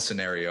one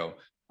scenario.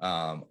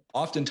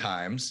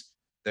 Oftentimes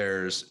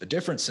there's a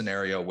different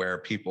scenario where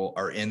people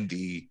are in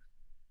the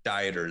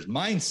dieter's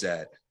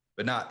mindset,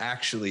 but not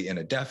actually in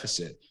a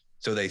deficit.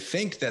 So they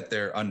think that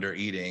they're under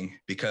eating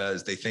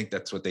because they think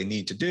that's what they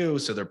need to do.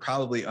 So they're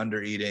probably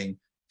under eating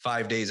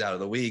 5 days out of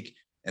the week.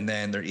 And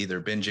then they're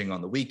either binging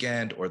on the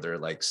weekend, or they're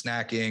like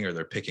snacking, or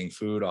they're picking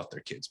food off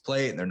their kid's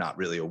plate and they're not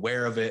really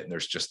aware of it. And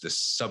there's just this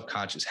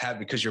subconscious habit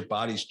because your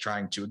body's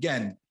trying to,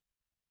 again,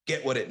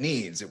 get what it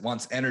needs. It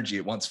wants energy,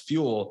 it wants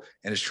fuel,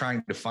 and it's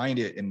trying to find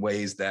it in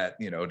ways that,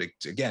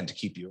 to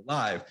keep you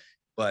alive.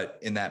 But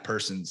in that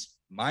person's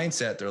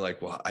mindset, they're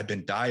like, well, I've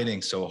been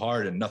dieting so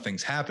hard and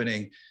nothing's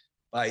happening.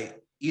 By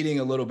eating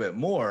a little bit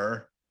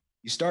more,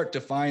 you start to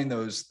find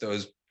those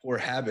poor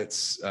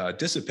habits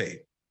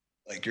dissipate.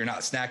 Like, you're not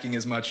snacking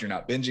as much, you're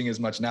not binging as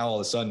much. Now all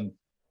of a sudden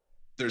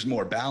there's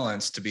more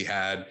balance to be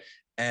had.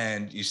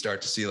 And you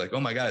start to see like, oh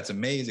my God, it's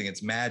amazing.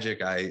 It's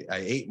magic. I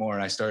ate more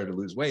and I started to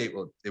lose weight.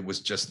 Well, it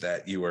was just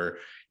that you were,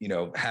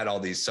 had all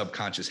these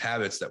subconscious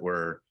habits that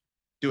were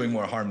doing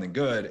more harm than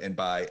good. And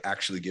by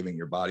actually giving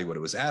your body what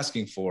it was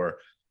asking for,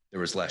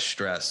 there was less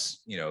stress,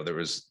 there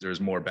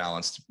was more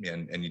balance,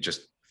 and you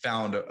just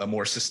found a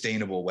more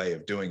sustainable way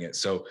of doing it.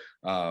 So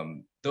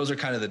those are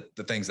kind of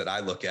the things that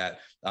I look at.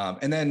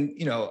 And then,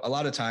 a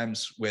lot of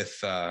times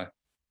with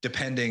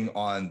depending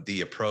on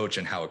the approach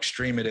and how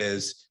extreme it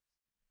is,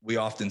 we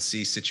often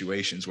see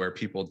situations where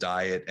people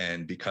diet,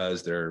 and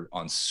because they're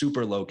on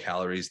super low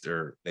calories,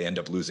 they end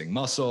up losing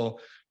muscle,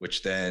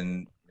 which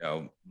then,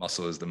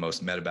 muscle is the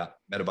most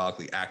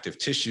metabolically active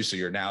tissue. So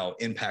you're now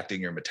impacting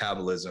your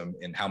metabolism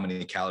in how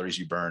many calories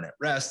you burn at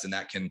rest. And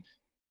that can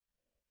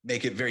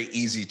make it very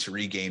easy to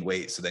regain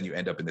weight. So then you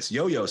end up in this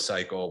yo-yo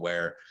cycle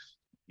where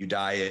you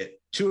diet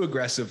too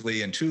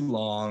aggressively and too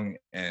long,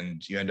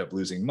 and you end up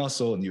losing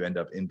muscle, and you end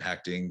up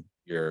impacting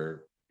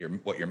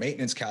what your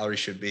maintenance calories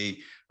should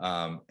be.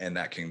 And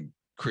that can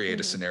create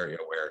a scenario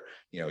where,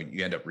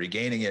 you end up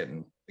regaining it.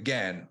 And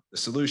again, the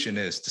solution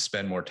is to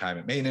spend more time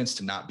at maintenance,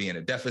 to not be in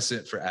a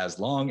deficit for as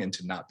long, and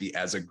to not be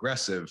as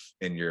aggressive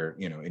in your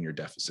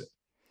deficit.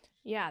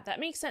 Yeah, that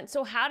makes sense.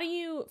 So how do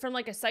you, from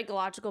like a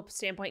psychological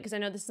standpoint, because I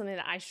know this is something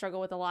that I struggle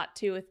with a lot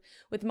too,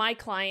 with my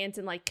clients,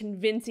 and like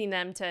convincing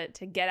them to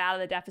get out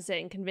of the deficit,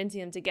 and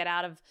convincing them to get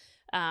out of,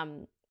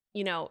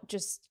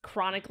 just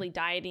chronically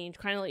dieting,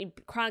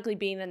 chronically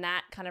being in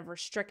that kind of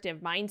restrictive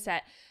mindset.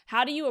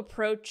 How do you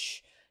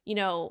approach,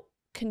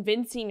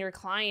 convincing your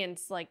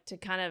clients like to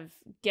kind of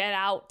get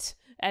out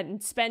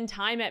and spend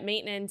time at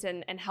maintenance,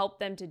 and help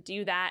them to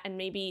do that? And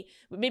maybe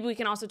we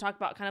can also talk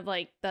about kind of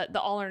like the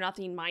all or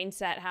nothing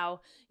mindset, how,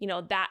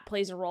 that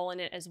plays a role in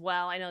it as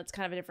well. I know it's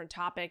kind of a different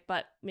topic,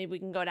 but maybe we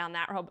can go down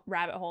that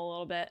rabbit hole a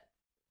little bit.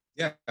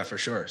 Yeah, for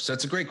sure. So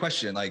it's a great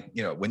question. Like,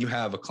 when you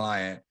have a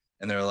client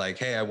and they're like,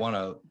 hey, I want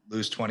to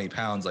lose 20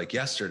 pounds like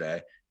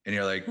yesterday. And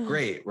you're like,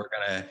 great, we're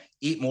going to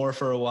eat more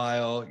for a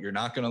while. You're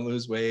not going to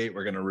lose weight.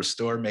 We're going to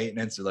restore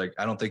maintenance. They're like,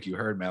 I don't think you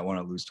heard me. I want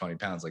to lose 20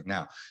 pounds like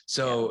now.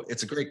 So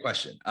It's a great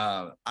question.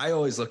 I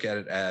always look at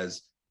it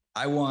as,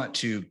 I want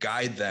to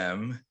guide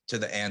them to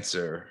the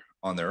answer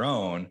on their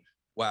own,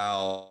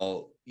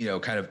 while,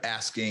 kind of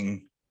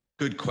asking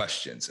good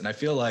questions. And I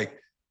feel like,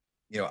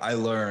 I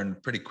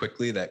learned pretty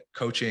quickly that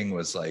coaching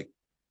was like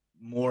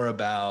more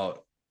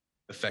about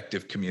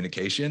effective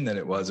communication than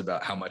it was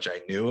about how much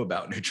I knew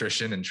about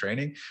nutrition and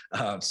training.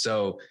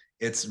 So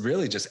it's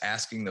really just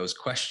asking those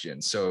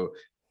questions. So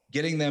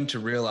getting them to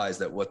realize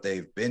that what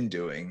they've been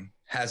doing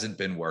hasn't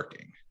been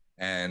working.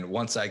 And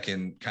once I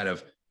can kind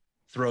of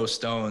throw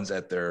stones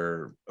at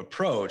their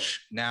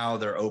approach, now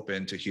they're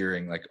open to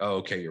hearing like, oh,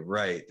 okay, you're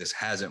right. This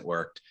hasn't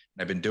worked.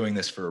 And I've been doing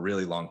this for a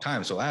really long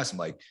time. So I'll ask them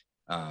like,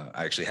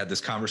 I actually had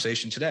this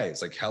conversation today.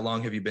 It's like, how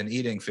long have you been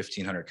eating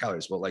 1,500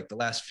 calories? Well, like the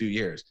last few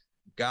years.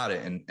 Got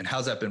it. And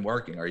how's that been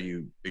working? Are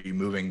you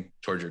moving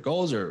towards your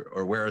goals,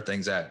 or where are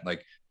things at?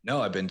 Like,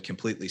 no, I've been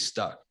completely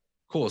stuck.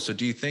 Cool. So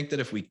do you think that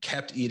if we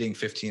kept eating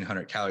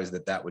 1,500 calories,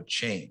 that would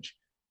change?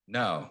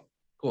 No.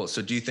 Cool.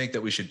 So do you think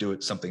that we should do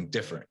it something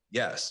different?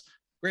 Yes.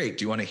 Great.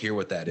 Do you want to hear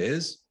what that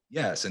is?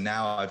 Yes. And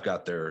now I've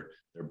got their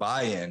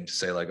buy-in to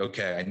say like,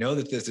 okay, I know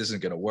that this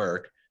isn't going to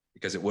work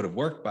because it would have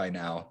worked by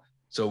now.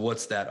 So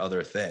what's that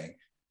other thing?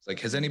 It's like,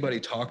 has anybody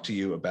talked to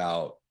you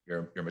about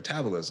your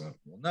metabolism?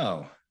 Well,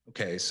 no.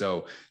 Okay.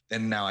 So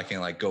then now I can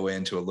like go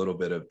into a little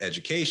bit of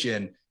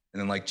education, and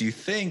then like, do you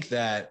think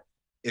that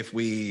if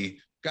we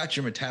got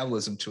your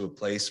metabolism to a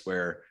place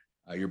where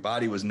your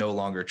body was no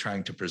longer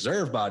trying to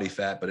preserve body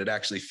fat, but it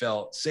actually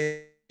felt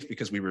safe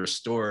because we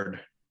restored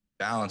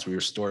balance, we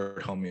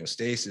restored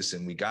homeostasis,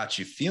 and we got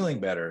you feeling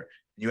better,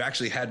 You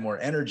actually had more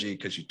energy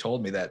because you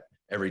told me that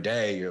every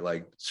day you're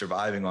like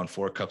surviving on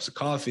 4 cups of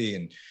coffee,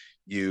 and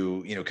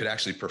you could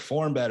actually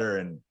perform better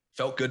and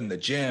felt good in the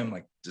gym.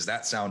 Like, does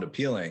that sound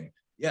appealing?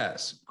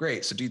 Yes.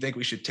 Great. So do you think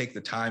we should take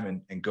the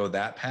time and go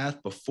that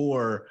path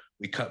before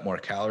we cut more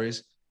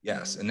calories?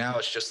 Yes. And now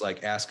it's just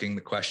like asking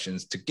the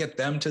questions to get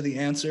them to the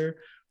answer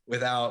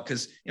without,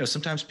 because,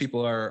 sometimes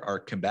people are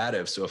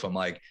combative. So if I'm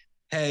like,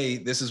 hey,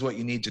 this is what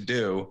you need to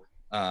do.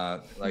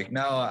 Like,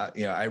 no,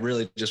 I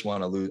really just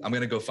want to lose. I'm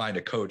going to go find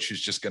a coach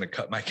who's just going to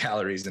cut my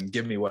calories and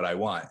give me what I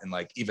want. And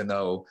like, even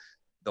though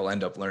they'll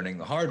end up learning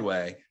the hard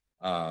way,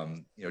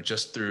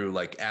 just through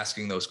like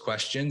asking those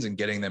questions and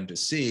getting them to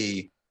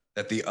see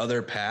that the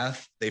other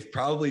path, they've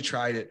probably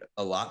tried it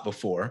a lot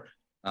before.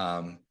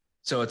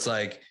 So it's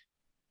like,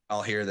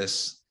 I'll hear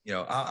this,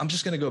 I'm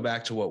just going to go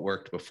back to what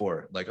worked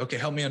before. Like, okay,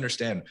 help me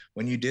understand,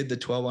 when you did the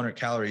 1,200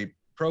 calorie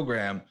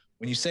program,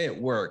 when you say it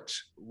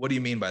worked, what do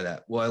you mean by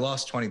that? Well, I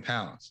lost 20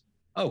 pounds.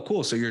 Oh,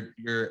 cool. So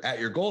you're at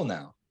your goal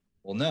now.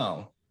 Well,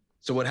 no.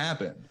 So what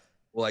happened?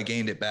 Well, I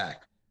gained it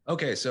back.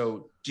 Okay.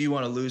 So do you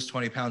want to lose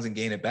 20 pounds and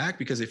gain it back?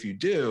 Because if you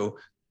do,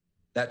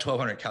 that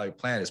 1,200 calorie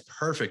plan is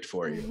perfect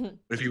for you.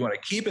 But if you want to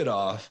keep it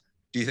off,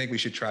 do you think we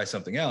should try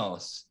something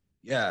else?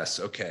 Yes.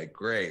 Okay,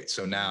 great.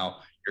 So now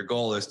your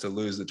goal is to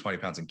lose the 20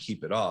 pounds and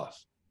keep it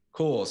off.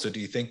 Cool. So do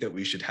you think that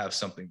we should have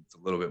something that's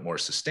a little bit more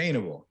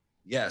sustainable?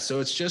 Yeah. So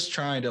it's just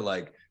trying to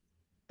like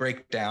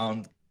break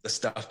down the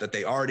stuff that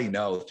they already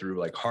know through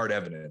like hard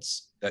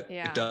evidence that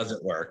it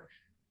doesn't work.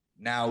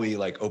 Now we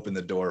like open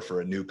the door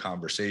for a new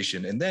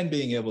conversation, and then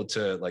being able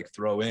to like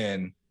throw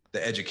in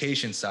the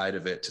education side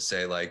of it to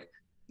say like,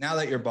 now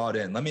that you're bought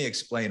in, let me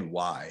explain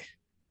why.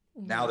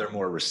 Now they're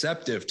more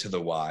receptive to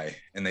the why,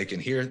 and they can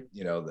hear,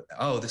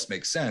 oh, this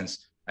makes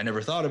sense. I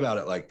never thought about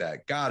it like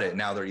that. Got it.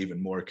 Now they're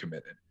even more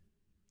committed.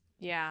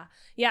 Yeah.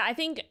 I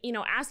think,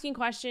 asking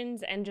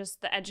questions and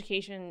just the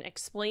education,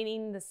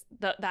 explaining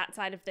that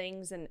side of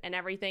things and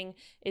everything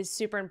is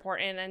super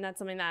important. And that's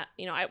something that,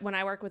 when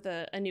I work with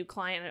a new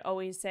client, I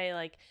always say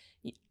like,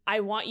 I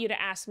want you to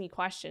ask me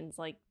questions.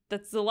 Like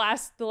that's the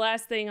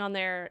last thing on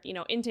their,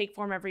 intake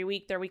form every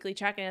week, their weekly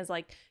check-in is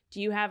like,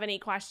 do you have any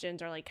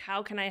questions, or like,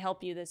 how can I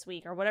help you this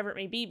week, or whatever it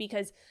may be?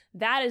 Because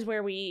that is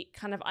where we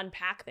kind of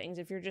unpack things.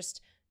 If you're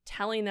just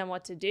telling them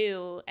what to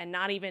do and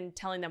not even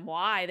telling them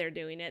why they're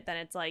doing it, then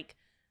it's like,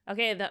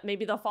 okay, that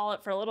maybe they'll follow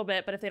it for a little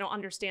bit, but if they don't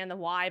understand the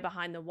why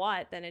behind the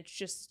what, then it's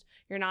just,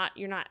 you're not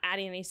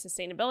adding any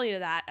sustainability to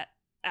that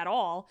at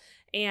all.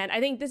 And I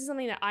think this is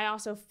something that I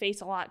also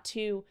face a lot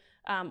too,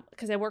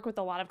 because I work with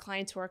a lot of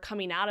clients who are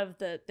coming out of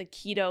the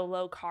keto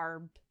low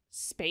carb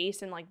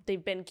space, and like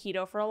they've been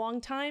keto for a long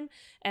time,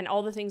 and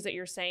all the things that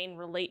you're saying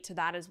relate to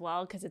that as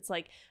well. Because it's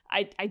like,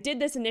 I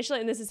did this initially,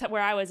 and this is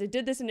where I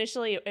did this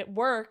initially, it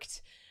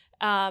worked.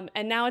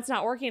 And now it's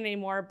not working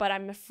anymore, but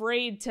I'm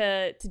afraid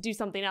to do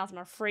something else. I'm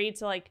afraid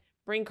to like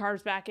bring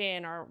carbs back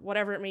in, or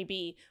whatever it may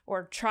be,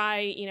 or try,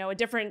 a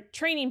different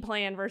training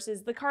plan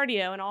versus the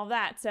cardio and all of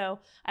that. So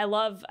I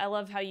love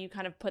how you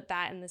kind of put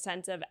that in the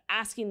sense of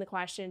asking the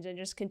questions and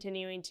just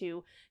continuing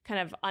to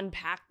kind of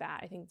unpack that.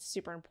 I think it's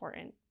super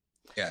important.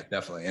 Yeah,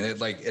 definitely. And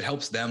it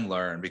helps them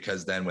learn,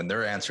 because then when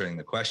they're answering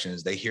the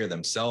questions, they hear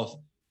themselves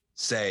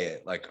say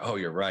it like, oh,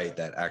 you're right,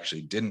 that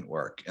actually didn't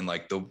work. And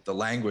like the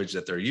language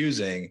that they're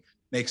using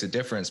makes a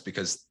difference,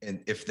 because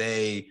if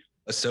they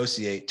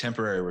associate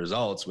temporary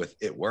results with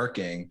it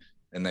working,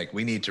 and like,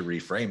 we need to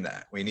reframe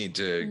that. We need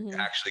to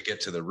actually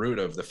get to the root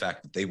of the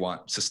fact that they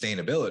want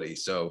sustainability.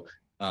 So,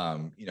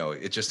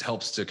 it just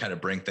helps to kind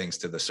of bring things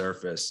to the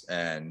surface,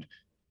 and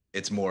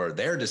it's more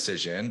their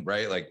decision,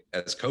 right? Like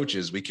as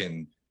coaches, we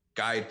can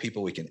guide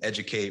people, we can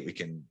educate, we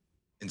can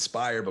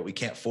inspire, but we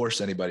can't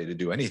force anybody to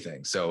do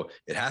anything. So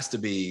it has to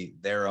be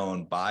their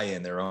own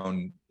buy-in, their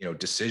own,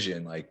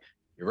 decision. Like,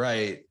 you're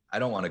right, I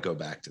don't want to go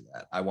back to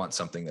that. I want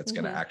something that's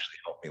going to actually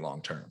help me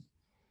long-term.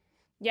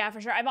 Yeah, for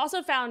sure. I've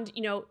also found,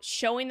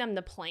 showing them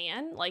the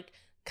plan, like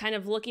kind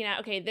of looking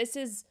at, okay, this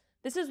is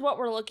what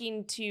we're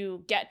looking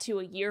to get to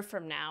a year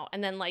from now.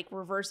 And then like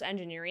reverse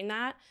engineering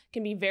that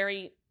can be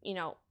very,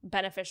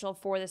 beneficial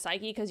for the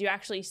psyche, because you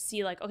actually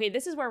see like, okay,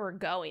 this is where we're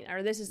going,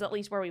 or this is at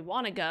least where we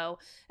want to go.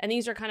 And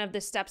these are kind of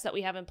the steps that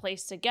we have in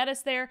place to get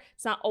us there.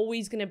 It's not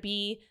always going to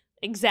be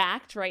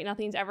exact, right?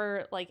 Nothing's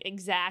ever like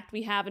exact.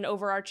 We have an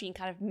overarching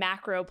kind of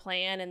macro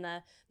plan and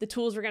the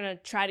tools we're going to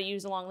try to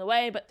use along the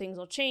way, but things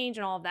will change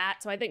and all of that.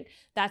 So I think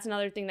that's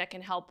another thing that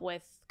can help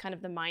with kind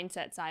of the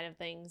mindset side of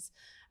things.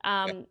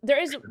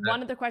 There is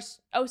one other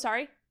question. Oh,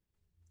 sorry.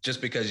 Just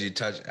because you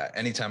touch,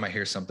 anytime I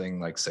hear something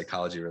like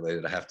psychology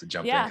related, I have to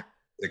jump in. It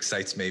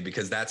excites me,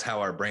 because that's how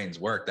our brains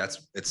work.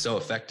 It's so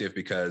effective,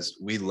 because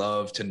we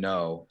love to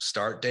know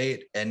start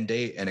date, end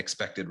date, and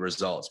expected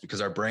results, because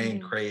our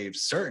brain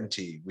craves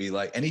certainty. We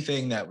like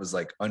anything that was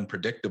like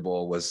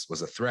unpredictable was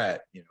a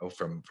threat,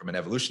 from an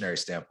evolutionary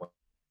standpoint.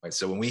 Right.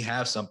 So when we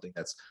have something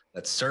that's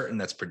certain,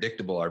 that's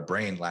predictable, our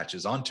brain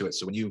latches onto it.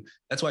 So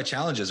that's why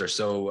challenges are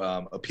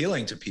so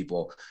appealing to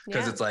people,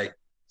 because it's like,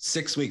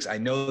 6 weeks, I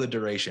know the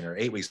duration, or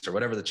 8 weeks, or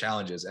whatever the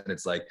challenge is. And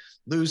it's like,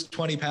 lose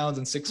 20 pounds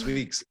in 6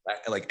 weeks.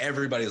 Like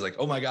everybody's like,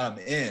 oh my God, I'm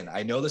in.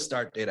 I know the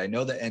start date, I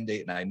know the end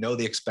date, and I know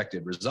the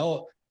expected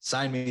result.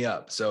 Sign me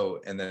up. So,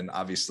 and then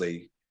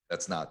obviously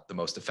that's not the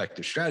most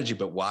effective strategy,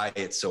 but why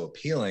it's so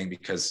appealing,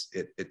 because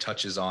it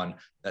touches on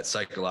that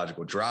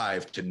psychological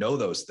drive to know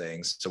those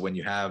things. So when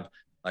you have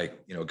like,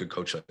 a good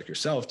coach like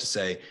yourself to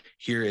say,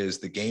 here is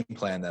the game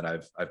plan that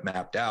I've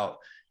mapped out,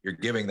 you're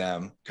giving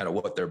them kind of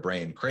what their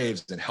brain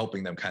craves and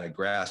helping them kind of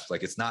grasp,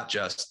 like, it's not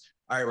just,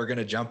 all right, we're going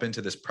to jump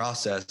into this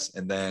process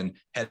and then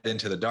head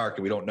into the dark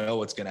and we don't know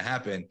what's going to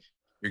happen.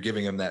 You're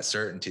giving them that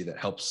certainty that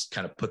helps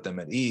kind of put them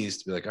at ease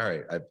to be like, all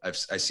right,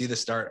 I see the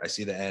start, I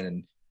see the end,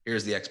 and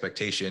here's the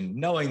expectation,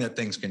 knowing that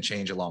things can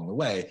change along the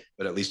way,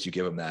 but at least you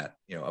give them that,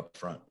 up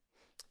front.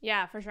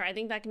 Yeah, for sure. I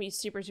think that can be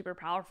super, super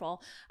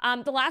powerful.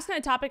 The last kind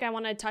of topic I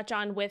want to touch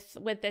on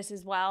with this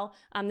as well,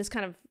 this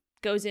kind of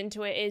goes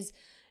into it, is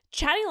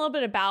chatting a little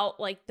bit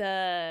about like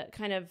the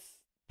kind of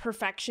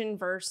perfection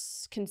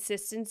versus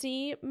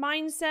consistency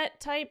mindset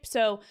type.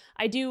 So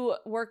I do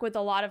work with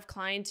a lot of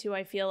clients who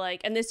I feel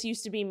like, and this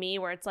used to be me,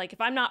 where it's like,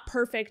 if I'm not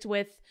perfect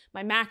with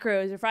my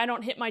macros, or if I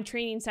don't hit my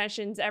training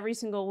sessions every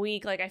single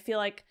week, like I feel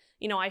like,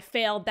 I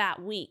failed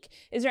that week.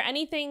 Is there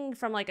anything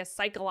from like a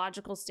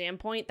psychological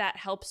standpoint that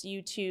helps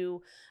you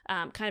to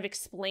kind of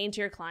explain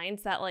to your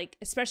clients that, like,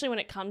 especially when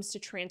it comes to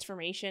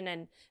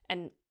transformation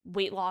and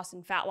weight loss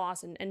and fat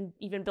loss and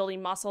even building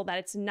muscle, that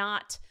it's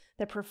not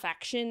the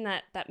perfection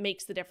that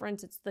makes the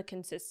difference, it's the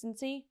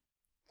consistency?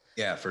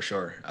 Yeah, for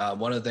sure.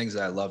 One of the things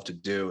that I love to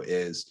do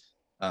is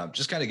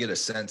just kind of get a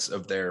sense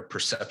of their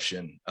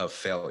perception of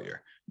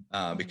failure.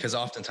 Because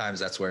oftentimes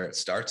that's where it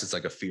starts. It's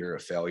like a fear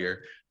of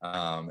failure,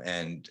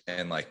 and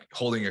like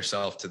holding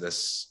yourself to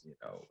this,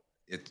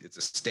 it's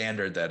a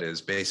standard that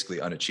is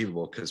basically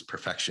unachievable because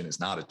perfection is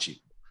not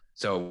achievable.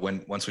 So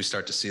once we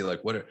start to see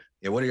like, what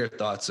are your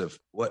thoughts of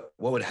what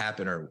would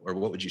happen, or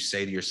what would you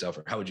say to yourself,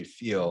 or how would you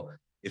feel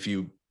if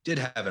you did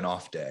have an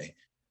off day,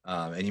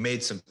 and you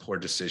made some poor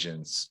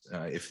decisions,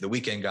 if the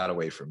weekend got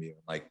away from you,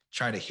 like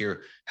trying to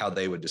hear how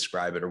they would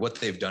describe it or what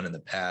they've done in the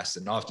past.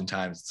 And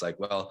oftentimes it's like,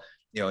 well,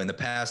 in the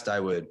past I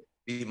would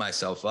beat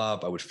myself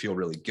up, I would feel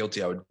really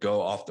guilty, I would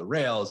go off the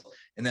rails,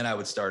 and then I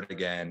would start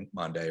again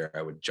Monday, or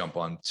I would jump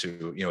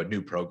onto, a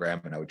new program,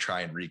 and I would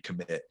try and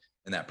recommit,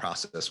 and that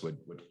process would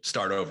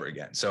start over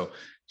again. So you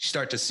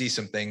start to see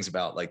some things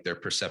about like their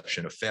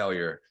perception of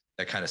failure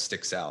that kind of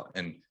sticks out,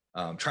 and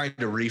trying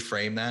to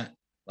reframe that,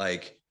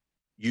 like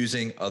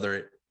using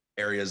other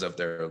areas of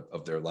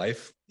their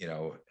life.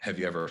 Have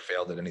you ever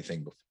failed at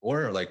anything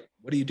before? Or like,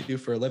 what do you do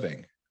for a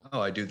living?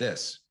 Oh, I do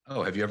this.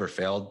 Oh, have you ever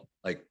failed?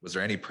 Like, was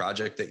there any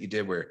project that you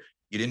did where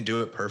you didn't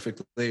do it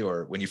perfectly?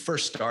 Or when you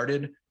first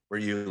started, were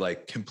you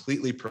like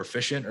completely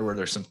proficient, or were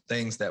there some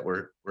things that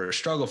were a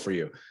struggle for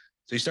you?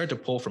 So you start to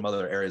pull from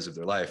other areas of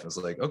their life. It's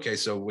like, okay,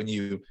 so when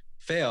you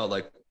fail,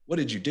 like, what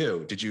did you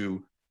do? Did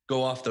you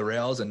go off the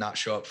rails and not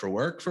show up for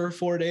work for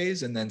 4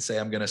 days and then say,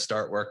 I'm going to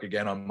start work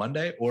again on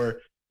Monday? Or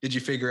did you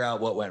figure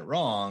out what went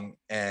wrong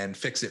and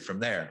fix it from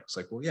there? It's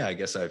like, well, yeah, I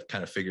guess I've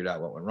kind of figured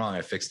out what went wrong.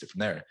 I fixed it from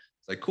there.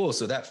 It's like, cool.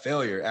 So that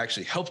failure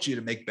actually helped you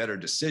to make better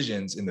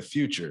decisions in the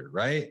future,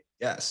 right?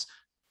 Yes.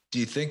 Do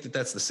you think that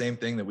that's the same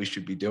thing that we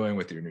should be doing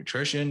with your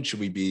nutrition? Should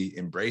we be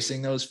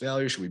embracing those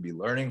failures? Should we be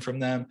learning from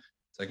them?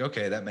 It's like,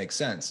 okay, that makes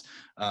sense.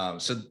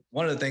 So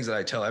one of the things that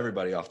I tell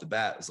everybody off the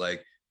bat is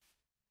like,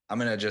 I'm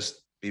going to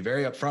just be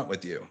very upfront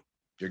with you.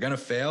 You're going to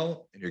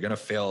fail, and you're going to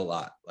fail a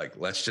lot. Like,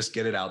 let's just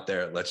get it out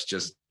there. Let's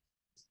just,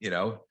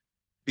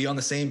 be on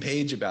the same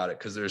page about it,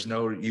 because there's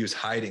no use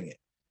hiding it.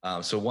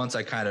 So once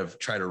I kind of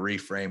try to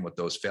reframe what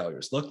those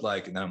failures look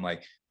like, and then I'm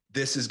like,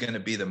 this is going to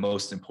be the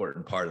most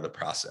important part of the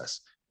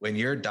process. When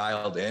you're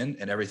dialed in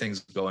and everything's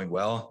going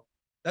well,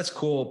 that's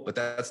cool, but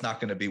that's not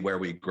going to be where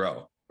we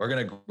grow. We're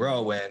going to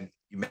grow when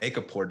you make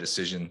a poor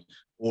decision,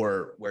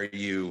 or where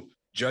you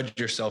judge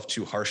yourself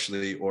too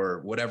harshly,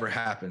 or whatever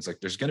happens. Like,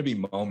 there's going to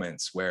be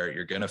moments where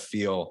you're going to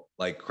feel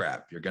like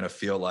crap. You're going to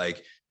feel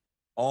like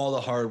all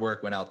the hard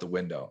work went out the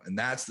window. And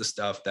that's the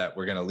stuff that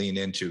we're going to lean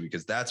into,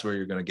 because that's where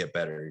you're going to get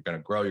better. You're going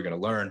to grow, you're going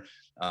to learn.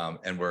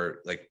 And we're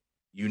like,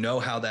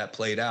 how that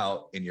played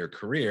out in your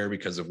career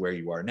because of where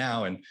you are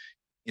now. And,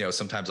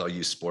 sometimes I'll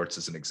use sports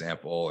as an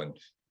example, and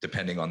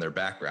depending on their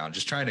background,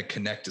 just trying to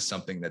connect to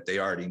something that they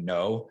already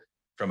know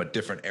from a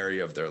different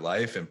area of their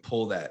life, and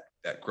pull that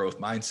growth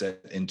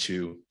mindset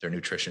into their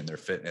nutrition, their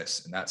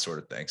fitness, and that sort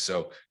of thing.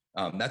 So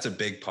that's a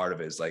big part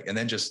of it, is like, and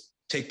then just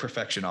take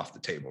perfection off the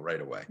table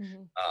right away.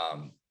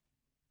 Mm-hmm.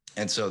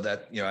 And so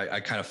that, I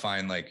kind of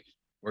find like,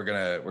 we're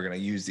going to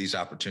use these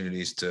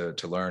opportunities to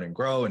learn and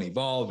grow and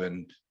evolve,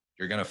 and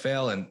you're going to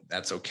fail, and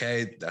that's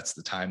okay. That's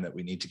the time that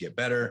we need to get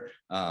better.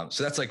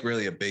 So that's like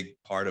really a big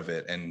part of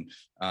it. And,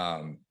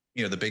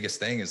 the biggest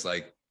thing is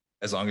like,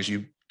 as long as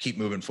you keep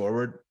moving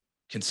forward,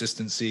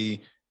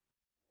 consistency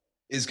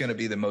is going to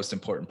be the most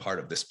important part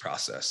of this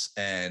process.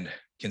 And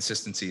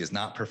consistency is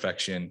not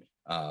perfection.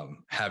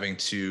 Having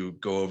to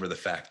go over the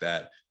fact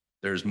that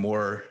there's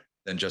more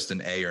than just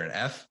an A or an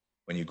F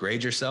when you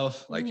grade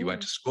yourself, like you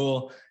went to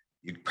school,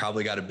 you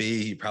probably got a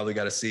B, you probably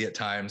got a C at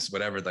times,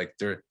 whatever. Like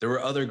there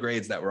were other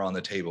grades that were on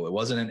the table. It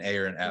wasn't an A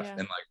or an F. Yeah. And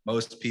like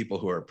most people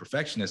who are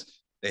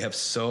perfectionists, they have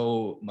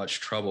so much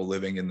trouble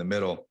living in the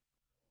middle,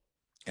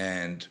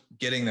 and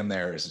getting them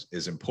there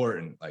is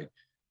important. Like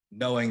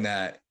knowing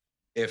that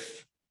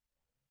if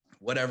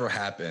whatever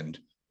happened,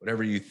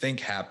 whatever you think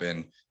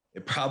happened,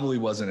 it probably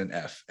wasn't an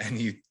F, and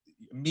you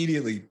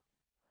immediately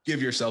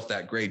give yourself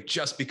that grade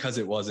just because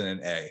it wasn't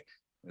an A.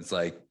 It's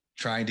like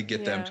trying to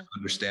get them to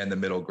understand the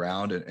middle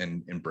ground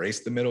and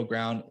embrace the middle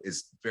ground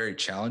is very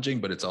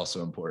challenging, but it's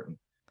also important.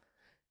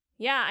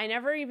 Yeah, I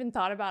never even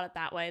thought about it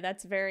that way.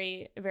 That's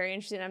very, very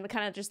interesting. I'm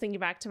kind of just thinking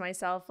back to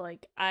myself.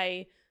 Like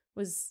I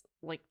was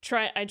like,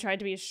 I tried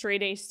to be a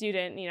straight A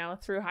student, you know,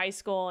 through high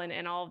school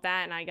and all of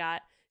that. And I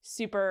got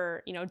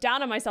super, you know,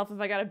 down on myself if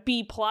I got a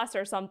B+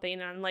 or something.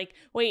 And I'm like,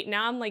 wait,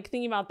 now I'm like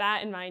thinking about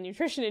that in my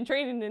nutrition and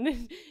training,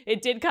 and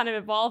it did kind of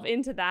evolve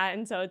into that.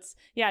 And so it's,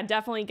 yeah,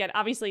 definitely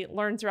obviously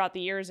learn throughout the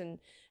years and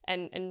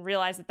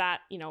realize that,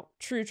 you know,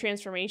 true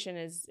transformation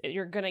is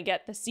you're going to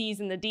get the C's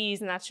and the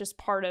D's, and that's just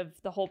part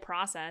of the whole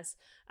process.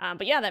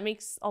 But yeah, that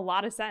makes a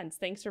lot of sense.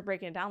 Thanks for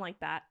breaking it down like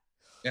that.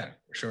 Yeah,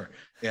 for sure.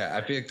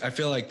 Yeah. I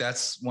feel like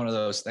that's one of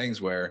those things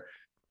where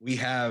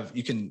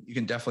you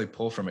can definitely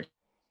pull from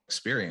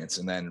experience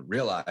and then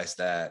realize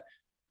that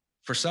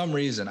for some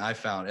reason I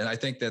found, and I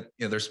think that,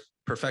 you know, there's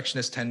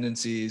perfectionist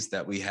tendencies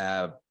that we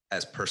have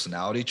as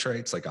personality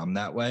traits. Like I'm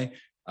that way.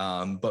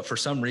 But for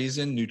some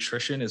reason,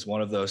 nutrition is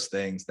one of those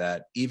things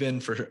that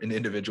even for an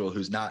individual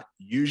who's not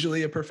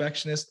usually a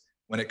perfectionist,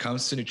 when it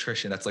comes to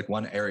nutrition, that's like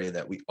one area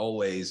that we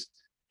always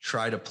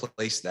try to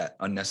place that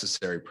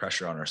unnecessary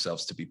pressure on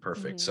ourselves to be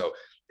perfect. Mm-hmm. So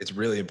it's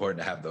really important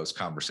to have those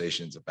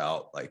conversations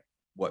about like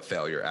what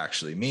failure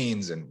actually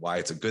means and why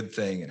it's a good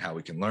thing and how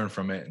we can learn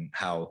from it, and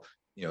how,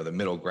 you know, the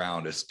middle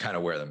ground is kind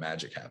of where the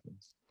magic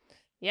happens.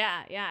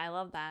 Yeah. Yeah. I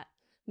love that.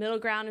 Middle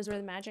ground is where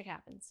the magic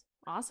happens.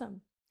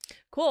 Awesome.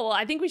 Cool. Well,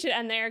 I think we should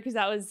end there because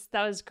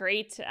that was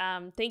great.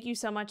 Thank you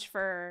so much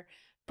for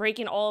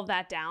breaking all of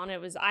that down.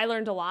 I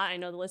learned a lot. I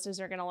know the listeners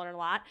are going to learn a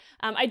lot.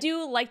 I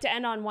do like to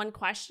end on one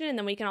question, and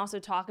then we can also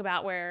talk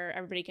about where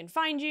everybody can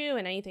find you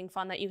and anything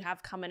fun that you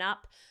have coming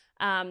up.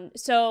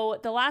 So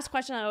the last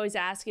question I always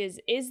ask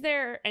is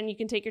there, and you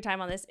can take your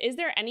time on this, is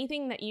there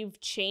anything that you've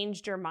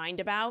changed your mind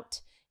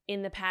about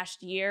in the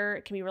past year?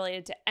 It can be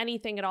related to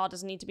anything at all. It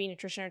doesn't need to be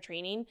nutrition or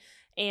training,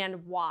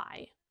 and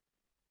why?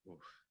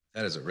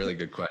 That is a really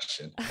good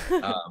question.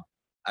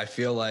 I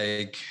feel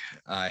like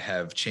I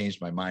have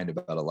changed my mind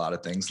about a lot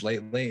of things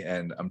lately,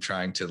 and I'm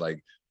trying to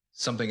like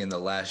something in the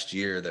last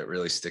year that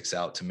really sticks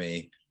out to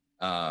me.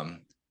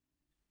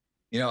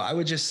 You know, I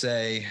would just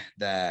say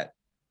that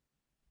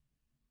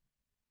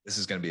this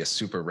is going to be a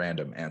super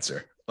random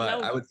answer,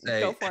 but I would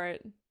say, go for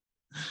it.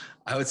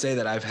 I would say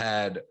that I've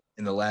had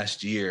in the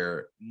last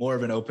year more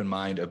of an open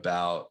mind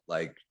about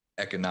like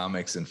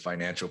economics and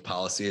financial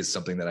policy. Is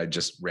something that I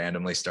just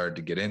randomly started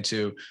to get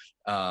into.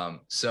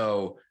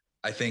 So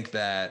I think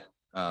that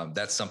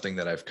that's something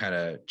that I've kind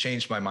of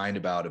changed my mind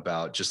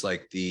about just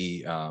like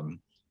the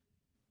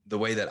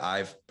way that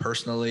I've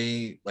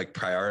personally like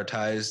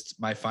prioritized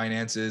my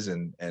finances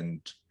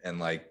and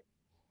like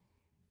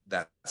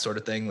that sort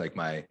of thing, like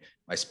my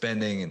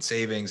spending and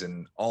savings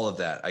and all of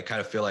that. I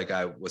kind of feel like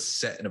I was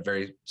set in a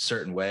very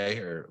certain way,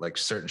 or like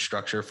certain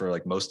structure for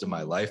like most of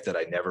my life, that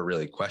I never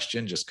really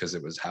questioned just because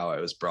it was how I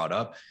was brought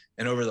up.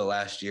 And over the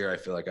last year, I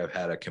feel like I've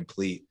had a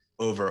complete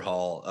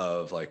overhaul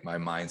of like my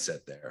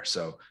mindset there.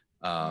 So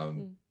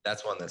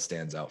that's one that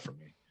stands out for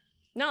me.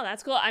 No,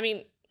 that's cool. I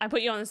mean, I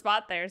put you on the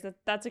spot there. So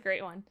that's a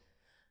great one.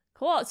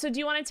 Cool. So do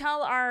you want to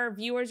tell our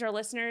viewers or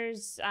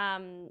listeners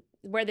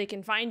where they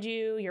can find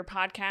you, your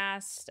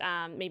podcast,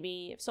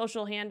 maybe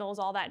social handles,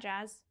 all that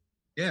jazz?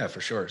 Yeah, for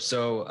sure.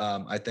 So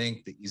I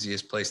think the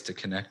easiest place to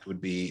connect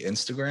would be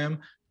Instagram.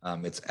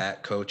 It's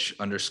at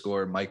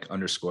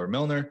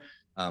Coach_Mike_Millner.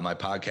 My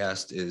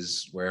podcast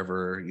is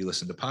wherever you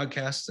listen to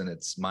podcasts, and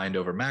it's Mind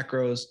Over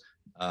Macros.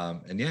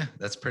 And yeah,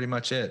 that's pretty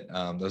much it.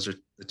 Those are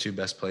the two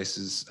best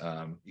places.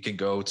 You can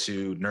go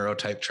to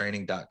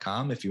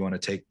neurotypetraining.com if you want to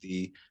take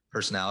the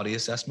personality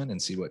assessment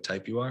and see what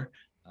type you are.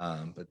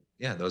 But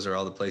yeah, those are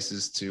all the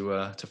places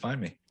to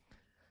find me.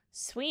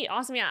 Sweet.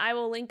 Awesome. Yeah, I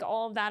will link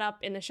all of that up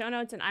in the show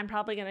notes, and I'm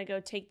probably going to go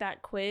take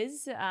that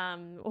quiz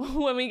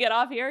when we get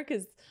off here,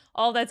 because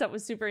all of that stuff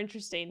was super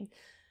interesting.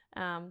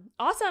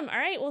 Awesome. All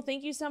right. Well,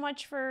 thank you so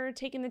much for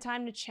taking the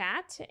time to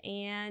chat,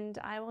 and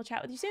I will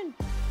chat with you soon.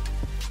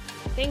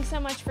 Thanks so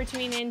much for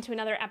tuning in to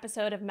another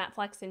episode of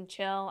MetFlex and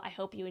Chill. I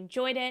hope you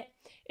enjoyed it.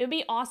 It would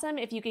be awesome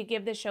if you could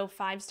give this show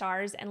 5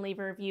 stars and leave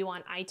a review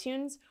on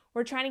iTunes.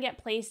 We're trying to get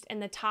placed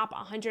in the top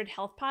 100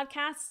 health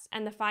podcasts,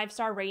 and the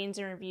 5-star ratings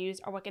and reviews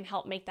are what can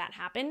help make that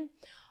happen.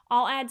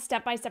 I'll add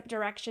step-by-step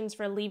directions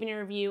for leaving a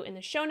review in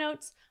the show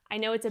notes. I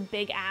know it's a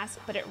big ask,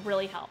 but it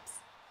really helps.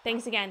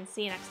 Thanks again.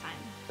 See you next time.